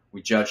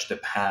 we judge the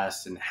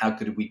past, and how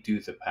could we do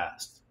the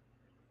past?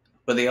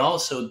 But they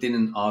also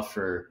didn't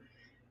offer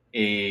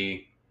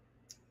a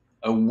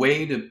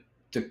way to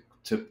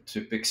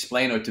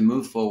explain or to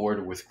move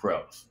forward with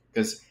growth,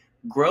 because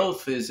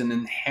growth is an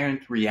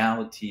inherent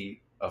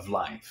reality of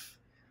life,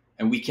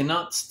 and we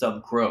cannot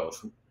stop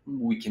growth.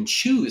 We can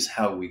choose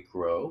how we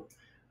grow.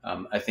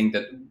 I think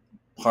that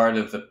part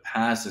of the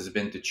past has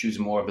been to choose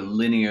more of a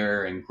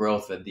linear and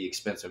growth at the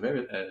expense of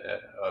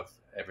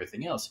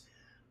everything else.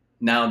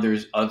 Now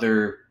there's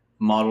other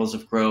models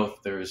of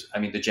growth.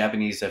 The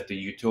Japanese have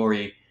the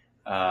Yutori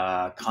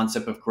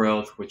concept of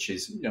growth, which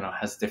is,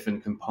 has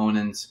different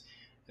components.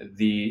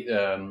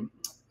 The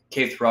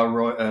Keith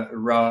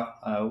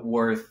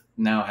Raworth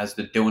now has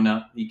the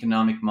donut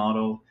economic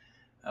model.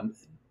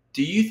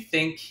 Do you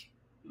think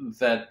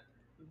that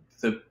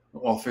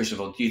first of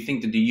all, do you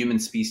think that the human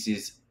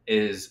species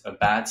is a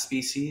bad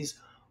species,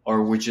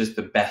 or we're just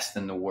the best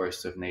and the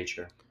worst of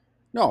nature?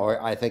 No,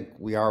 I think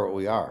we are what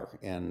we are,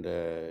 and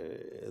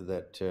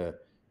that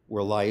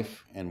we're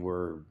life, and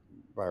we're,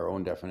 by our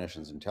own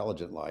definitions,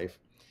 intelligent life,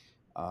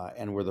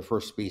 and we're the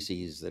first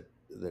species that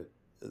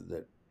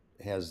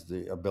has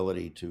the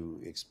ability to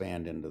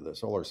expand into the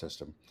solar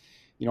system.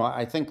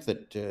 I think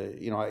that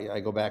I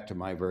go back to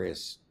my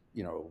various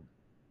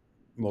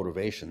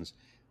motivations.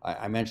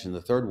 I mentioned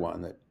the third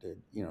one that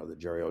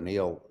Jerry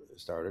O'Neill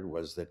started,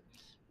 was that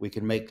we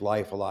can make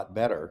life a lot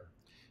better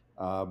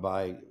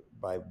by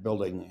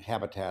building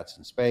habitats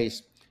in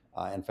space.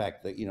 In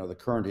fact, the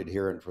current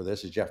adherent for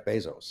this is Jeff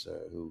Bezos,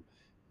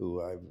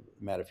 who I've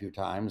met a few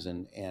times,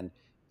 and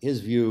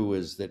his view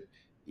is that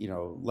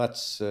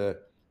let's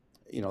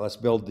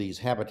build these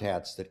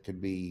habitats that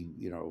could be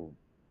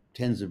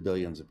tens of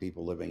billions of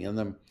people living in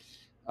them,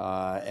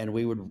 and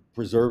we would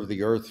preserve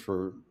the Earth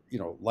for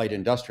light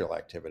industrial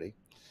activity,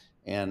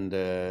 and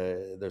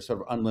there's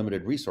sort of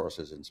unlimited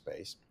resources in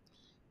space,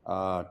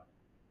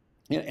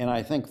 and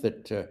I think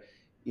that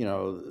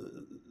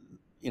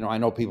I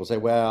know people say,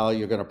 well,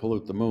 you're going to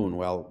pollute the moon.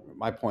 Well,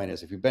 my point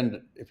is, if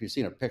you've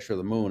seen a picture of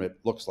the moon, it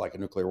looks like a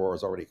nuclear war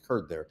has already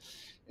occurred there,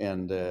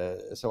 and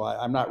so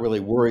I'm not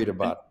really worried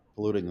about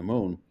polluting the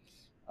moon.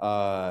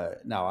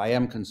 Now, I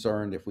am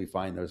concerned if we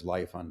find there's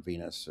life on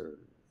Venus or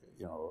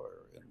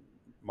in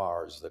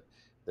Mars,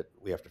 that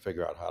we have to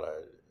figure out how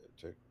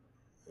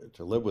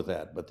to live with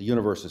that. But the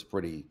universe is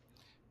pretty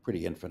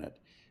infinite,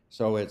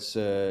 so it's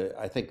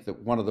I think that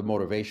one of the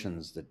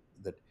motivations that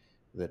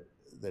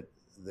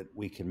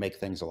we can make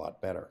things a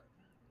lot better.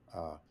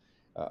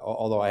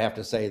 Although I have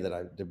to say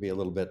that to be a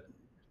little bit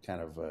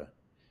kind of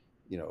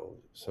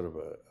sort of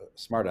a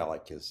smart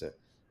aleck, is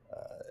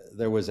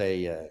there was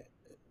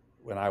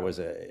when I was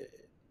I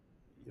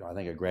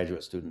think a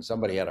graduate student,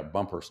 somebody had a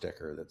bumper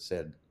sticker that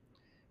said,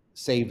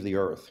 "Save the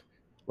Earth.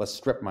 Let's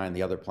strip mine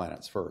the other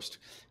planets first."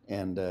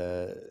 And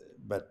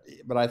but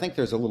I think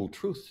there's a little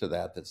truth to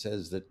that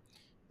says that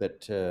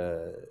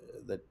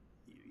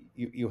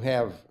you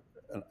have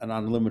an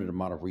unlimited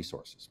amount of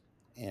resources,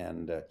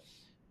 and that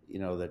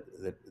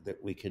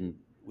we can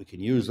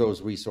use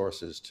those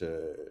resources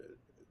to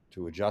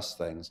adjust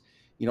things.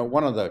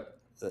 One of the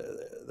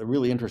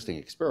really interesting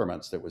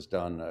experiments that was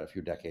done a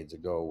few decades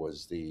ago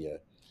was the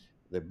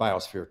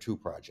Biosphere 2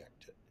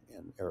 project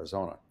in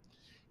Arizona,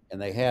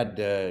 and they had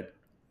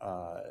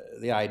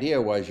the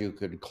idea was you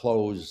could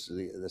close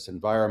this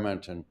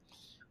environment,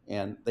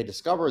 and they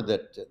discovered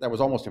that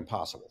was almost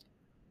impossible.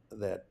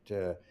 That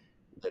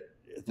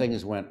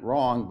things went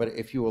wrong, but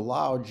if you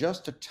allow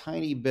just a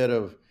tiny bit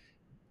of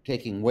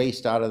taking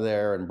waste out of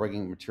there and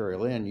bringing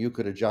material in, you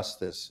could adjust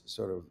this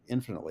sort of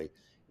infinitely.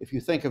 If you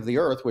think of the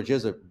Earth, which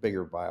is a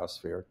bigger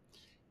biosphere,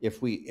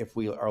 if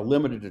we are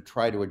limited to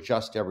try to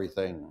adjust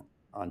everything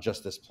on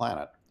just this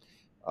planet,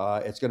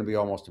 it's going to be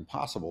almost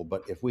impossible.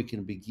 But if we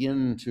can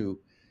begin to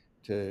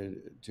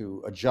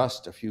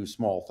adjust a few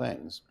small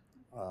things,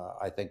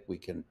 I think we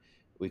can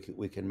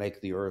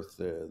make the Earth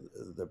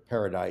the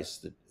paradise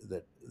that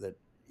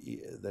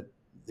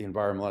the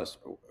environmentalists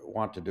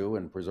want to do,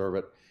 and preserve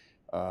it,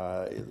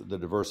 the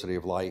diversity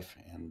of life,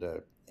 and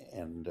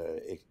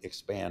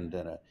expand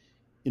in an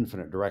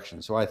infinite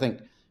direction. So I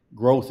think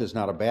growth is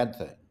not a bad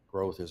thing.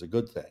 Growth is a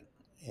good thing,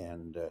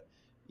 and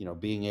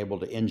being able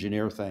to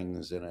engineer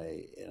things in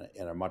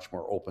a much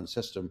more open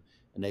system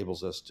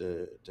enables us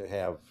to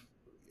have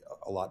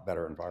a lot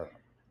better environment.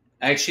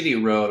 I actually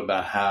wrote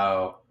about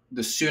how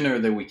the sooner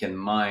that we can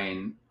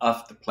mine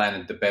off the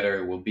planet, the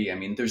better it will be. I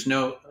mean, there's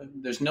no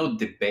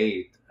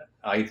debate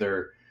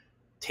either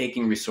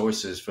taking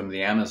resources from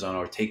the Amazon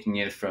or taking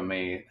it from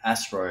a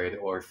asteroid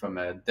or from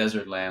a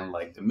desert land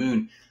like the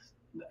moon.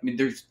 I mean,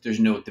 there's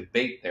no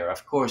debate there.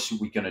 Of course,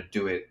 we're gonna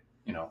do it,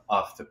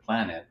 off the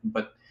planet.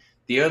 But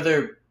the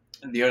other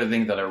the other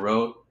thing that I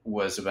wrote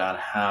was about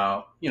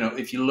how,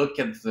 if you look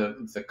at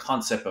the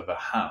concept of a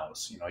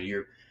house,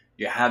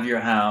 you have your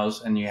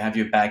house and you have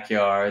your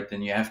backyard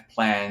and you have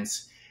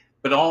plants,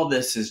 but all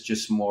this is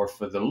just more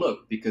for the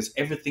look, because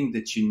everything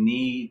that you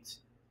need,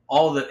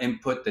 all the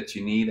input that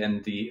you need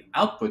and the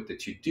output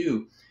that you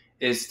do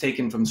is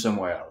taken from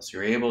somewhere else.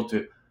 You're able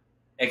to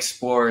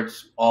export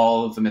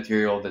all of the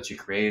material that you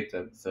create,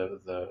 the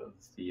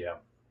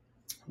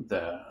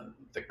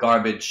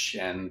garbage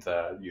and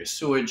your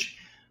sewage,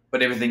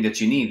 but everything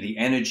that you need, the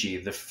energy,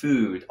 the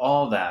food,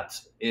 all that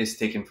is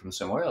taken from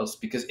somewhere else.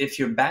 Because if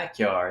your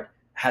backyard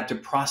had to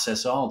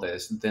process all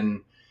this,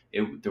 then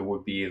there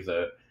would be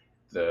the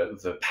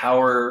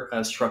power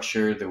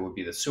structure, there would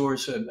be the sewer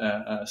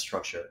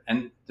structure,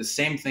 and the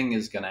same thing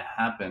is going to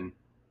happen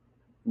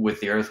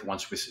with the Earth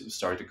once we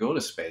start to go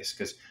to space,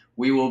 because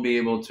we will be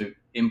able to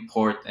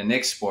import and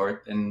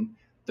export, and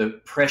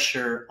the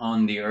pressure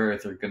on the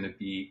Earth are going to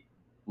be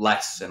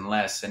less and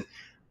less, and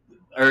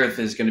Earth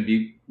is going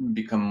to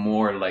become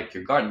more like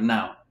your garden.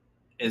 Now,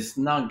 it's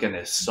not going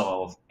to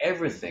solve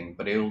everything,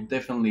 but it will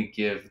definitely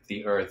give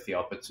the Earth the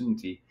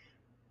opportunity,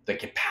 the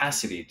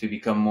capacity to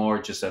become more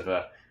just of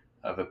a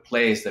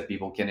place that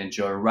people can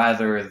enjoy,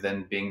 rather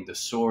than being the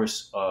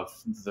source of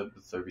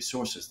the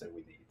resources that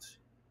we need.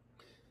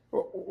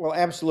 Well,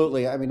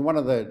 absolutely. I mean, one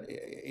of the,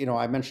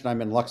 I mentioned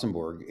I'm in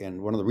Luxembourg,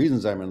 and one of the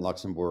reasons I'm in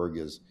Luxembourg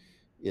is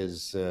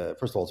first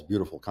of all, it's a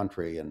beautiful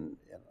country, and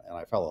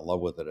I fell in love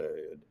with it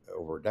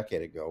over a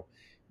decade ago.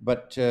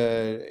 But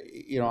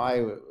I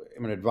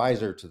am an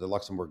advisor to the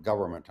Luxembourg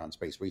government on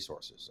space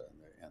resources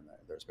and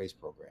their space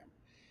program,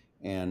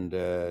 and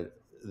that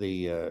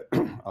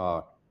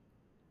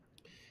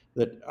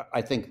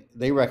I think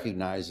they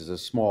recognize as a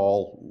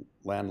small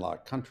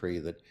landlocked country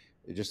that,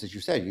 just as you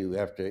said, you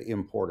have to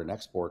import and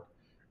export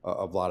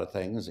a lot of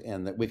things,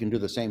 and that we can do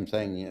the same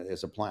thing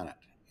as a planet.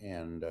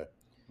 And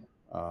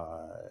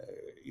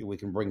we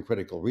can bring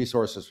critical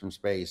resources from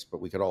space,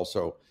 but we could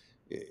also,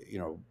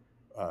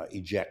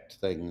 eject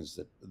things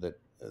that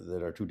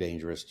are too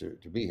dangerous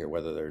to be here,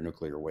 whether they're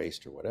nuclear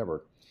waste or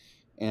whatever.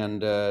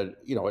 And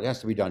it has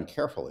to be done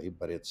carefully,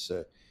 but it's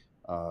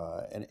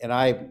and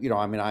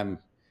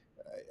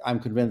I'm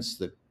convinced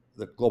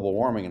that global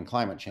warming and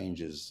climate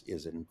change is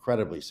an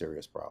incredibly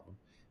serious problem,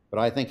 but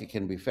I think it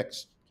can be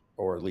fixed,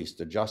 or at least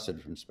adjusted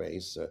from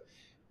space.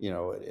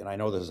 And I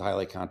know this is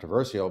highly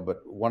controversial,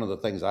 but one of the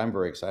things I'm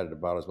very excited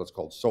about is what's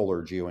called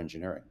solar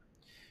geoengineering,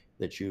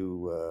 that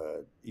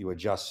you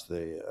adjust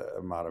the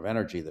amount of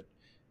energy that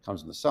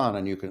comes from the sun,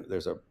 and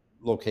there's a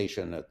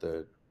location at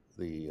the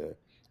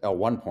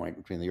L1 point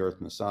between the Earth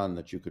and the sun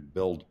that you could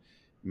build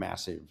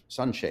massive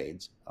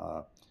sunshades.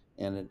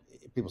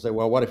 People say,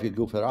 well, what if you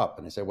goof it up?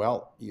 And I say,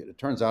 well, it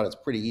turns out it's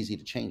pretty easy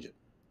to change it.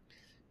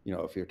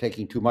 If you're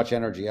taking too much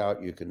energy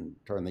out, you can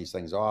turn these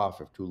things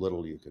off. If too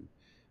little, you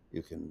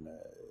can,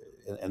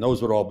 and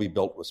those would all be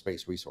built with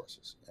space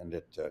resources.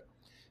 And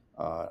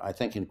I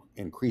think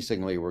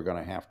increasingly we're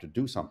going to have to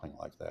do something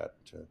like that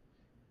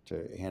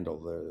to handle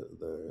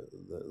the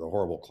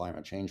horrible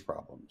climate change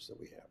problems that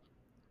we have.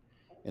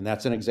 And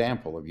that's an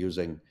example of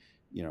using,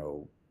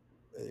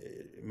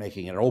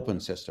 making an open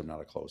system,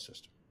 not a closed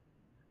system.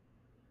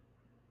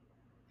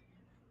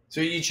 So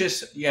you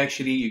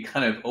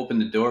kind of opened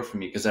the door for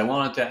me, because I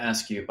wanted to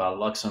ask you about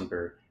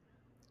Luxembourg.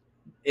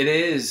 It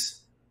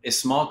is a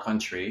small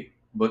country,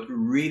 but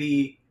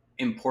really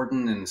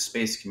important in the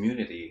space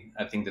community.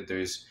 I think that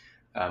there's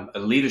a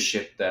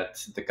leadership that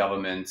the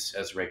government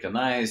has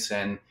recognized,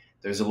 and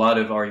there's a lot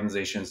of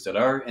organizations that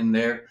are in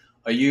there.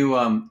 Are you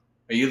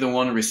the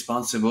one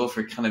responsible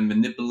for kind of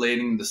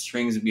manipulating the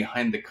strings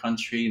behind the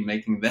country and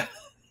making them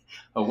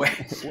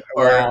aware?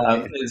 Or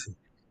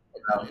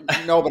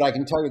no, but I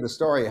can tell you the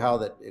story how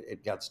that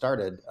it got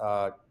started.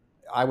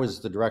 I was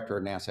the director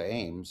of NASA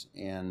Ames,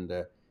 and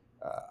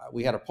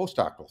we had a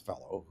postdoctoral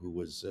fellow who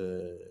was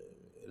in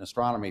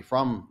astronomy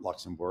from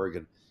Luxembourg.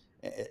 And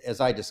as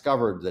I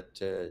discovered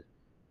that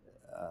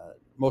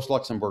most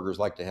Luxembourgers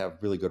like to have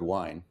really good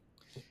wine,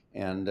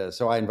 and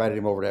so I invited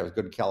him over to have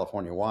good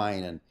California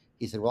wine. And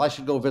he said, well, I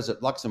should go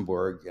visit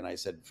Luxembourg. And I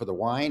said, for the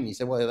wine? He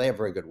said, well, they have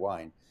very good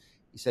wine.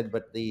 He said,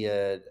 but he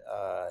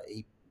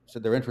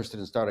said they're interested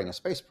in starting a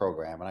space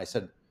program. And I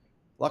said,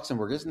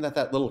 Luxembourg, isn't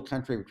that little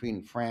country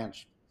between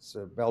France,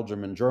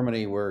 Belgium, and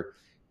Germany where,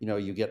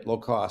 you get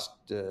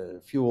low-cost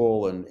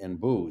fuel and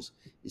booze?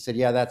 He said,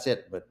 yeah, that's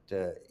it. But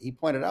he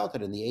pointed out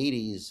that in the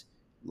 80s,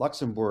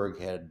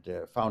 Luxembourg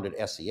had founded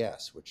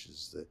SES, which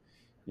is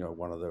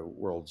one of the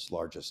world's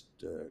largest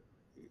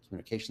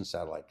communication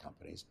satellite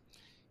companies.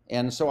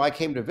 And so I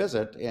came to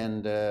visit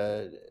and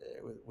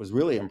was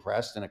really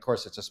impressed. And of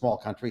course, it's a small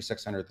country,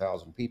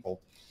 600,000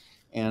 people.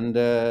 And,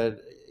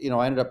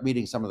 I ended up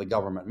meeting some of the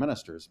government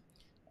ministers.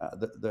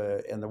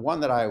 And the one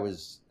that I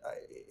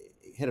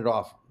hit it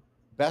off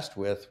best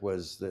with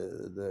was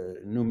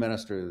the new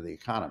minister of the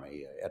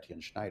economy,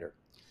 Etienne Schneider.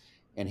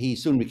 And he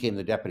soon became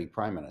the deputy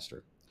prime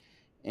minister.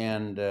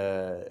 And,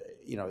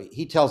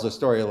 he tells the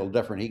story a little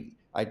different.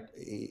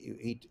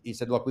 He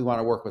said, look, we want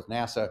to work with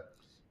NASA.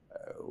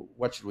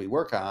 What should we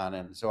work on?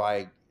 And so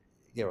I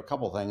gave a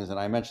couple things, and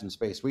I mentioned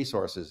space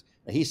resources.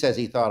 He says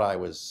he thought I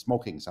was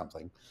smoking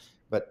something,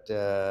 but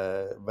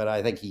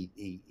I think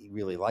he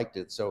really liked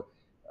it. So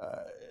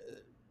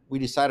we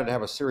decided to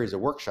have a series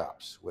of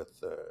workshops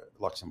with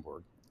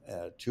Luxembourg,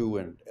 two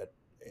in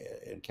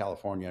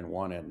California and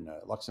one in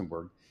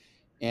Luxembourg,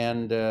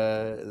 and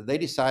they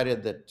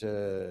decided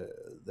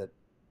that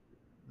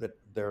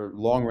their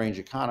long range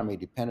economy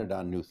depended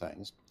on new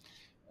things.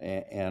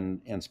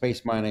 And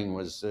space mining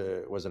was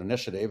an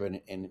initiative,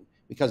 and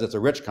because it's a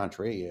rich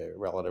country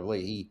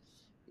relatively,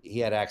 he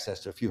had access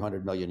to a few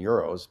 $100 million,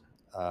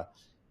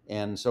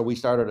 and so we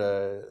started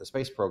a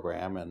space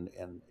program,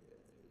 and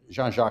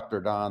Jean-Jacques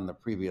Dordan, the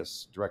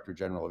previous Director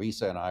General of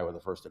ESA, and I were the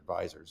first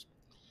advisors,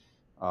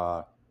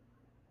 and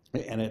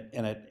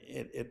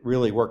it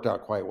really worked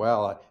out quite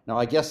well. Now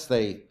I guess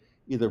they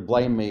either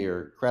blame me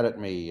or credit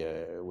me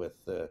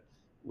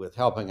with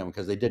helping them,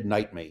 because they did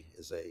knight me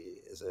as a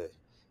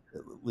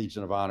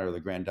Legion of Honor of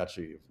the Grand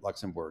Duchy of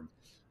Luxembourg.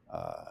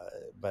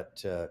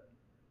 But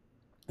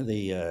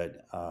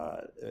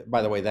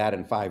by the way, that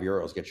and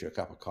 €5 gets you a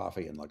cup of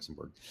coffee in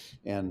Luxembourg.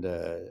 And I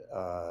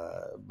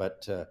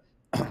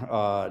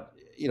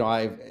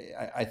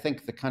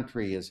think the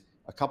country is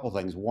a couple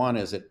things. One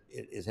is it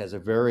has a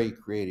very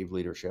creative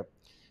leadership.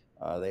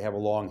 They have a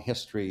long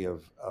history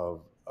of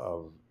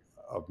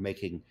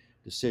making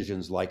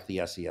decisions like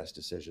the SES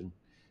decision.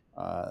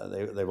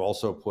 They've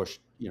also pushed,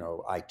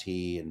 IT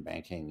and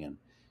banking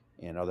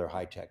and other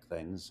high tech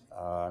things,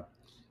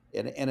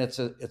 and it's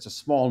a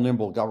small,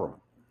 nimble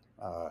government.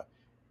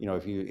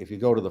 If you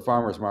go to the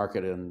farmers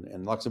market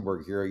in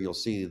Luxembourg here, you'll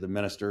see the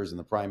ministers and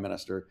the prime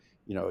minister.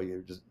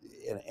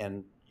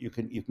 And you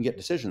can get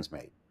decisions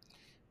made,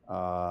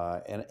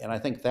 and I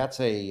think that's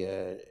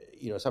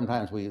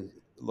sometimes we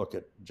look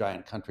at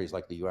giant countries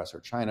like the U.S. or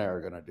China are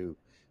going to do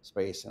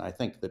space, and I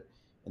think that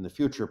in the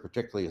future,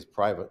 particularly as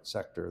private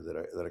sector,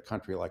 that a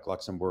country like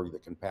Luxembourg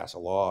that can pass a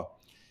law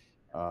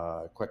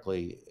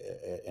quickly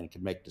and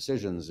can make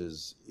decisions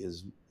is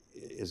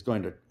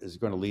going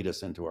to lead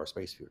us into our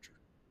space future.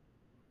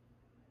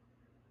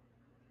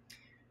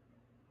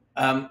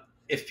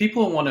 If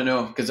people want to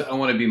know, because I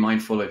want to be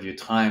mindful of your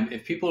time,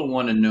 if people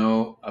want to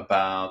know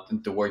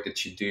about the work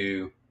that you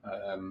do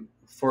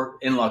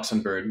in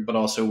Luxembourg, but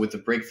also with the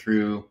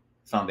Breakthrough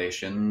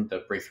Foundation, the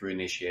Breakthrough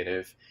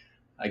Initiative,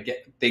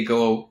 they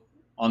go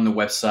on the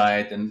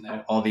website and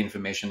all the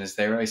information is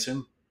there, I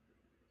assume?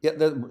 Yeah,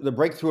 the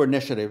Breakthrough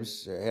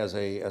Initiatives has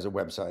a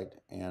website,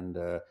 and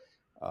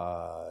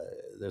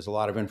there's a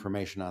lot of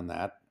information on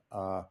that.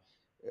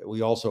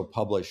 We also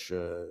publish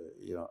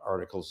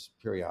articles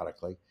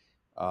periodically,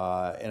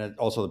 and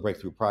also the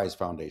Breakthrough Prize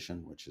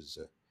Foundation, which is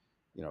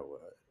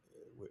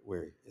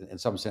we're in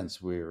some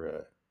sense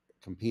we're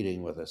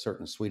competing with a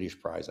certain Swedish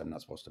prize I'm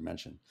not supposed to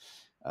mention.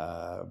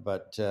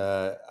 But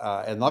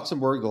in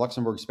Luxembourg, the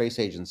Luxembourg Space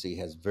Agency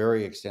has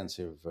very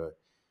extensive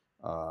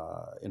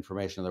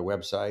information on their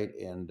website,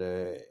 and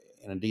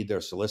indeed they're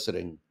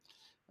soliciting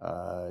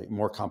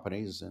more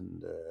companies,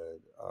 and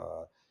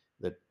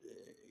that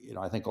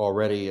I think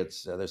already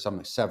there's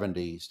some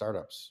 70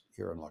 startups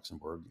here in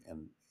Luxembourg,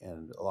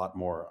 and a lot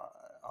more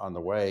on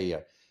the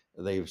way.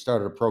 They've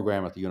started a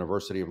program at the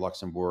University of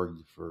Luxembourg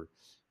for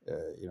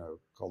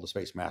called the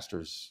Space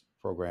Masters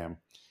program.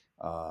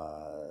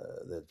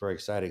 That's very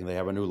exciting. They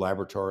have a new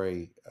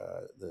laboratory,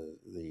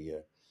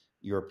 the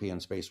European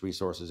Space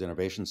Resources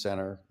Innovation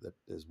Center, that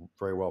is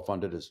very well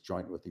funded. It's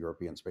joint with the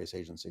European Space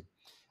Agency.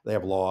 They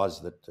have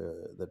laws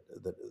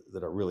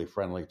that are really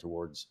friendly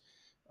towards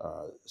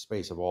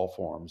space of all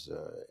forms,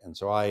 and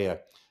so I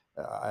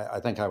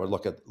think I would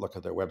look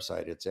at their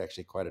website. It's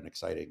actually quite an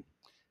exciting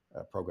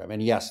program.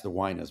 And yes, the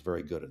wine is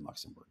very good in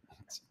Luxembourg.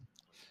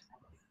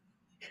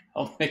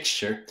 I'll make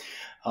sure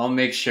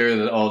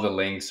that all the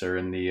links are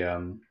in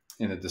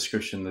the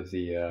description of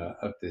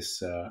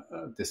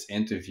this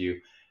interview,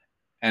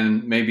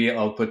 and maybe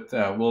I'll put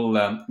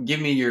give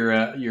me your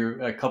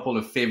a couple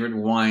of favorite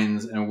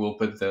wines, and we'll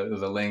put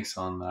the links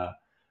on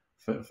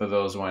for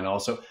those wine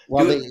also.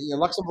 Well,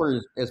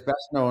 Luxembourg is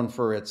best known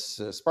for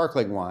its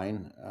sparkling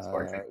wine,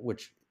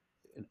 which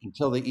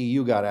until the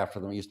EU got after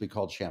them, it used to be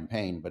called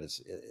champagne, but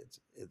it's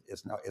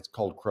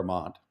called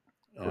Cremant.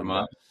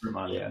 Cremant,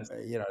 yes.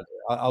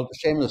 I'll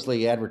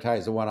shamelessly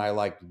advertise the one I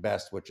liked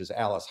best, which is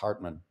Alice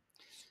Hartmann.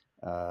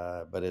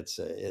 But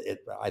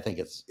I think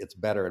it's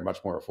better and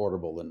much more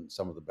affordable than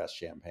some of the best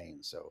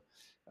champagne. So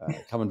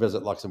come and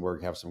visit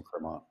Luxembourg, have some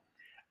Cremant.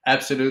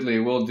 Absolutely,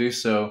 we'll do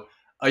so.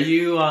 Are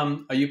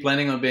you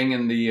planning on being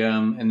in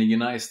the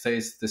United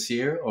States this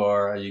year,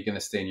 or are you going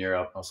to stay in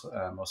Europe most of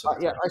the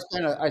Yeah,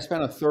 time? I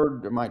spent a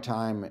third of my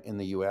time in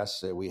the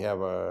U.S. We have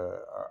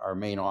our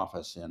main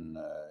office in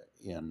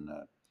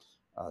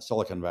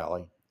Silicon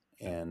Valley,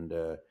 and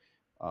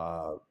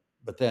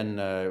but then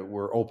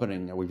we're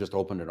opening. We've just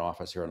opened an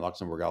office here in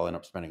Luxembourg. I'll end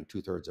up spending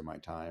two-thirds of my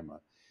time,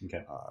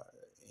 Okay.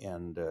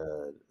 and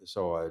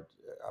so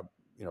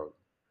you know,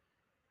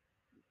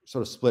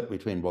 sort of split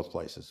between both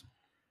places.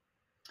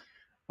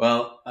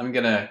 Well, I'm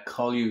gonna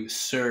call you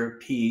Sir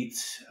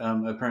Pete.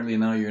 Apparently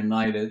now you're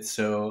knighted,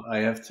 so I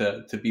have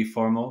to be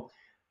formal.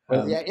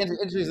 Well, Um, yeah,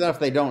 interesting enough,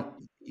 they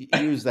don't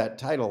use that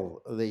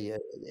title.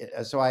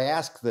 So I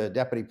asked the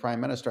deputy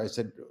prime minister. I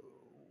said,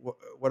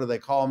 "What do they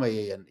call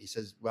me?" And he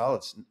says, "Well,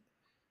 it's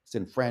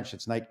in French.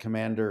 It's Knight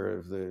Commander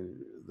of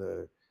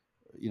the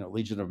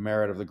Legion of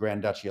Merit of the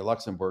Grand Duchy of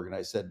Luxembourg." And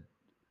I said,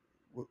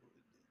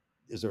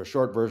 "Is there a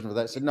short version of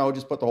that?" I said, "No,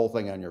 just put the whole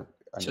thing on your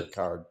just,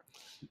 card."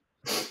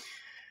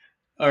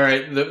 all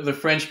right. The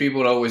French people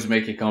would always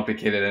make it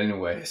complicated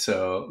anyway,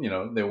 so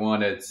they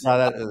wanted.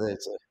 No,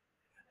 it's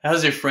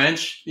How's your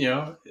French?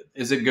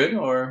 Is it good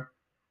or?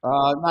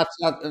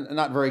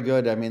 not very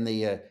good. I mean,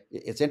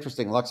 it's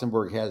interesting.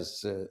 Luxembourg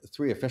has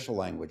three official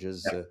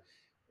languages: Yeah.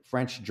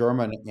 French,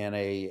 German, and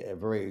a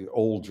very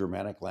old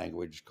Germanic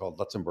language called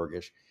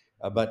Luxembourgish.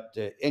 But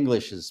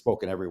English is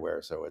spoken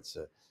everywhere, so it's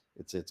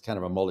kind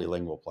of a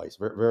multilingual place.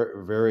 Very,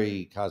 very,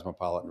 very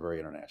cosmopolitan, very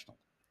international.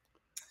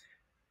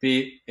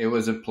 Pete, it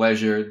was a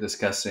pleasure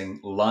discussing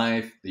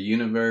life, the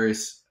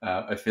universe.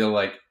 I feel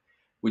like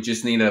we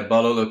just need a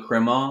bottle of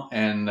Cremant,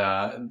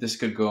 and this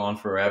could go on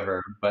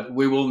forever. But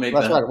we will make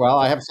That's that right. Well,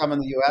 I have some in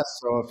the U.S.,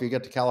 so if you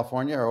get to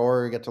California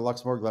or you get to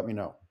Luxembourg, let me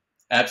know.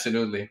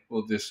 absolutely.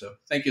 We'll do so.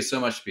 Thank you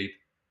so much, Pete.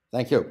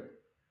 Thank you.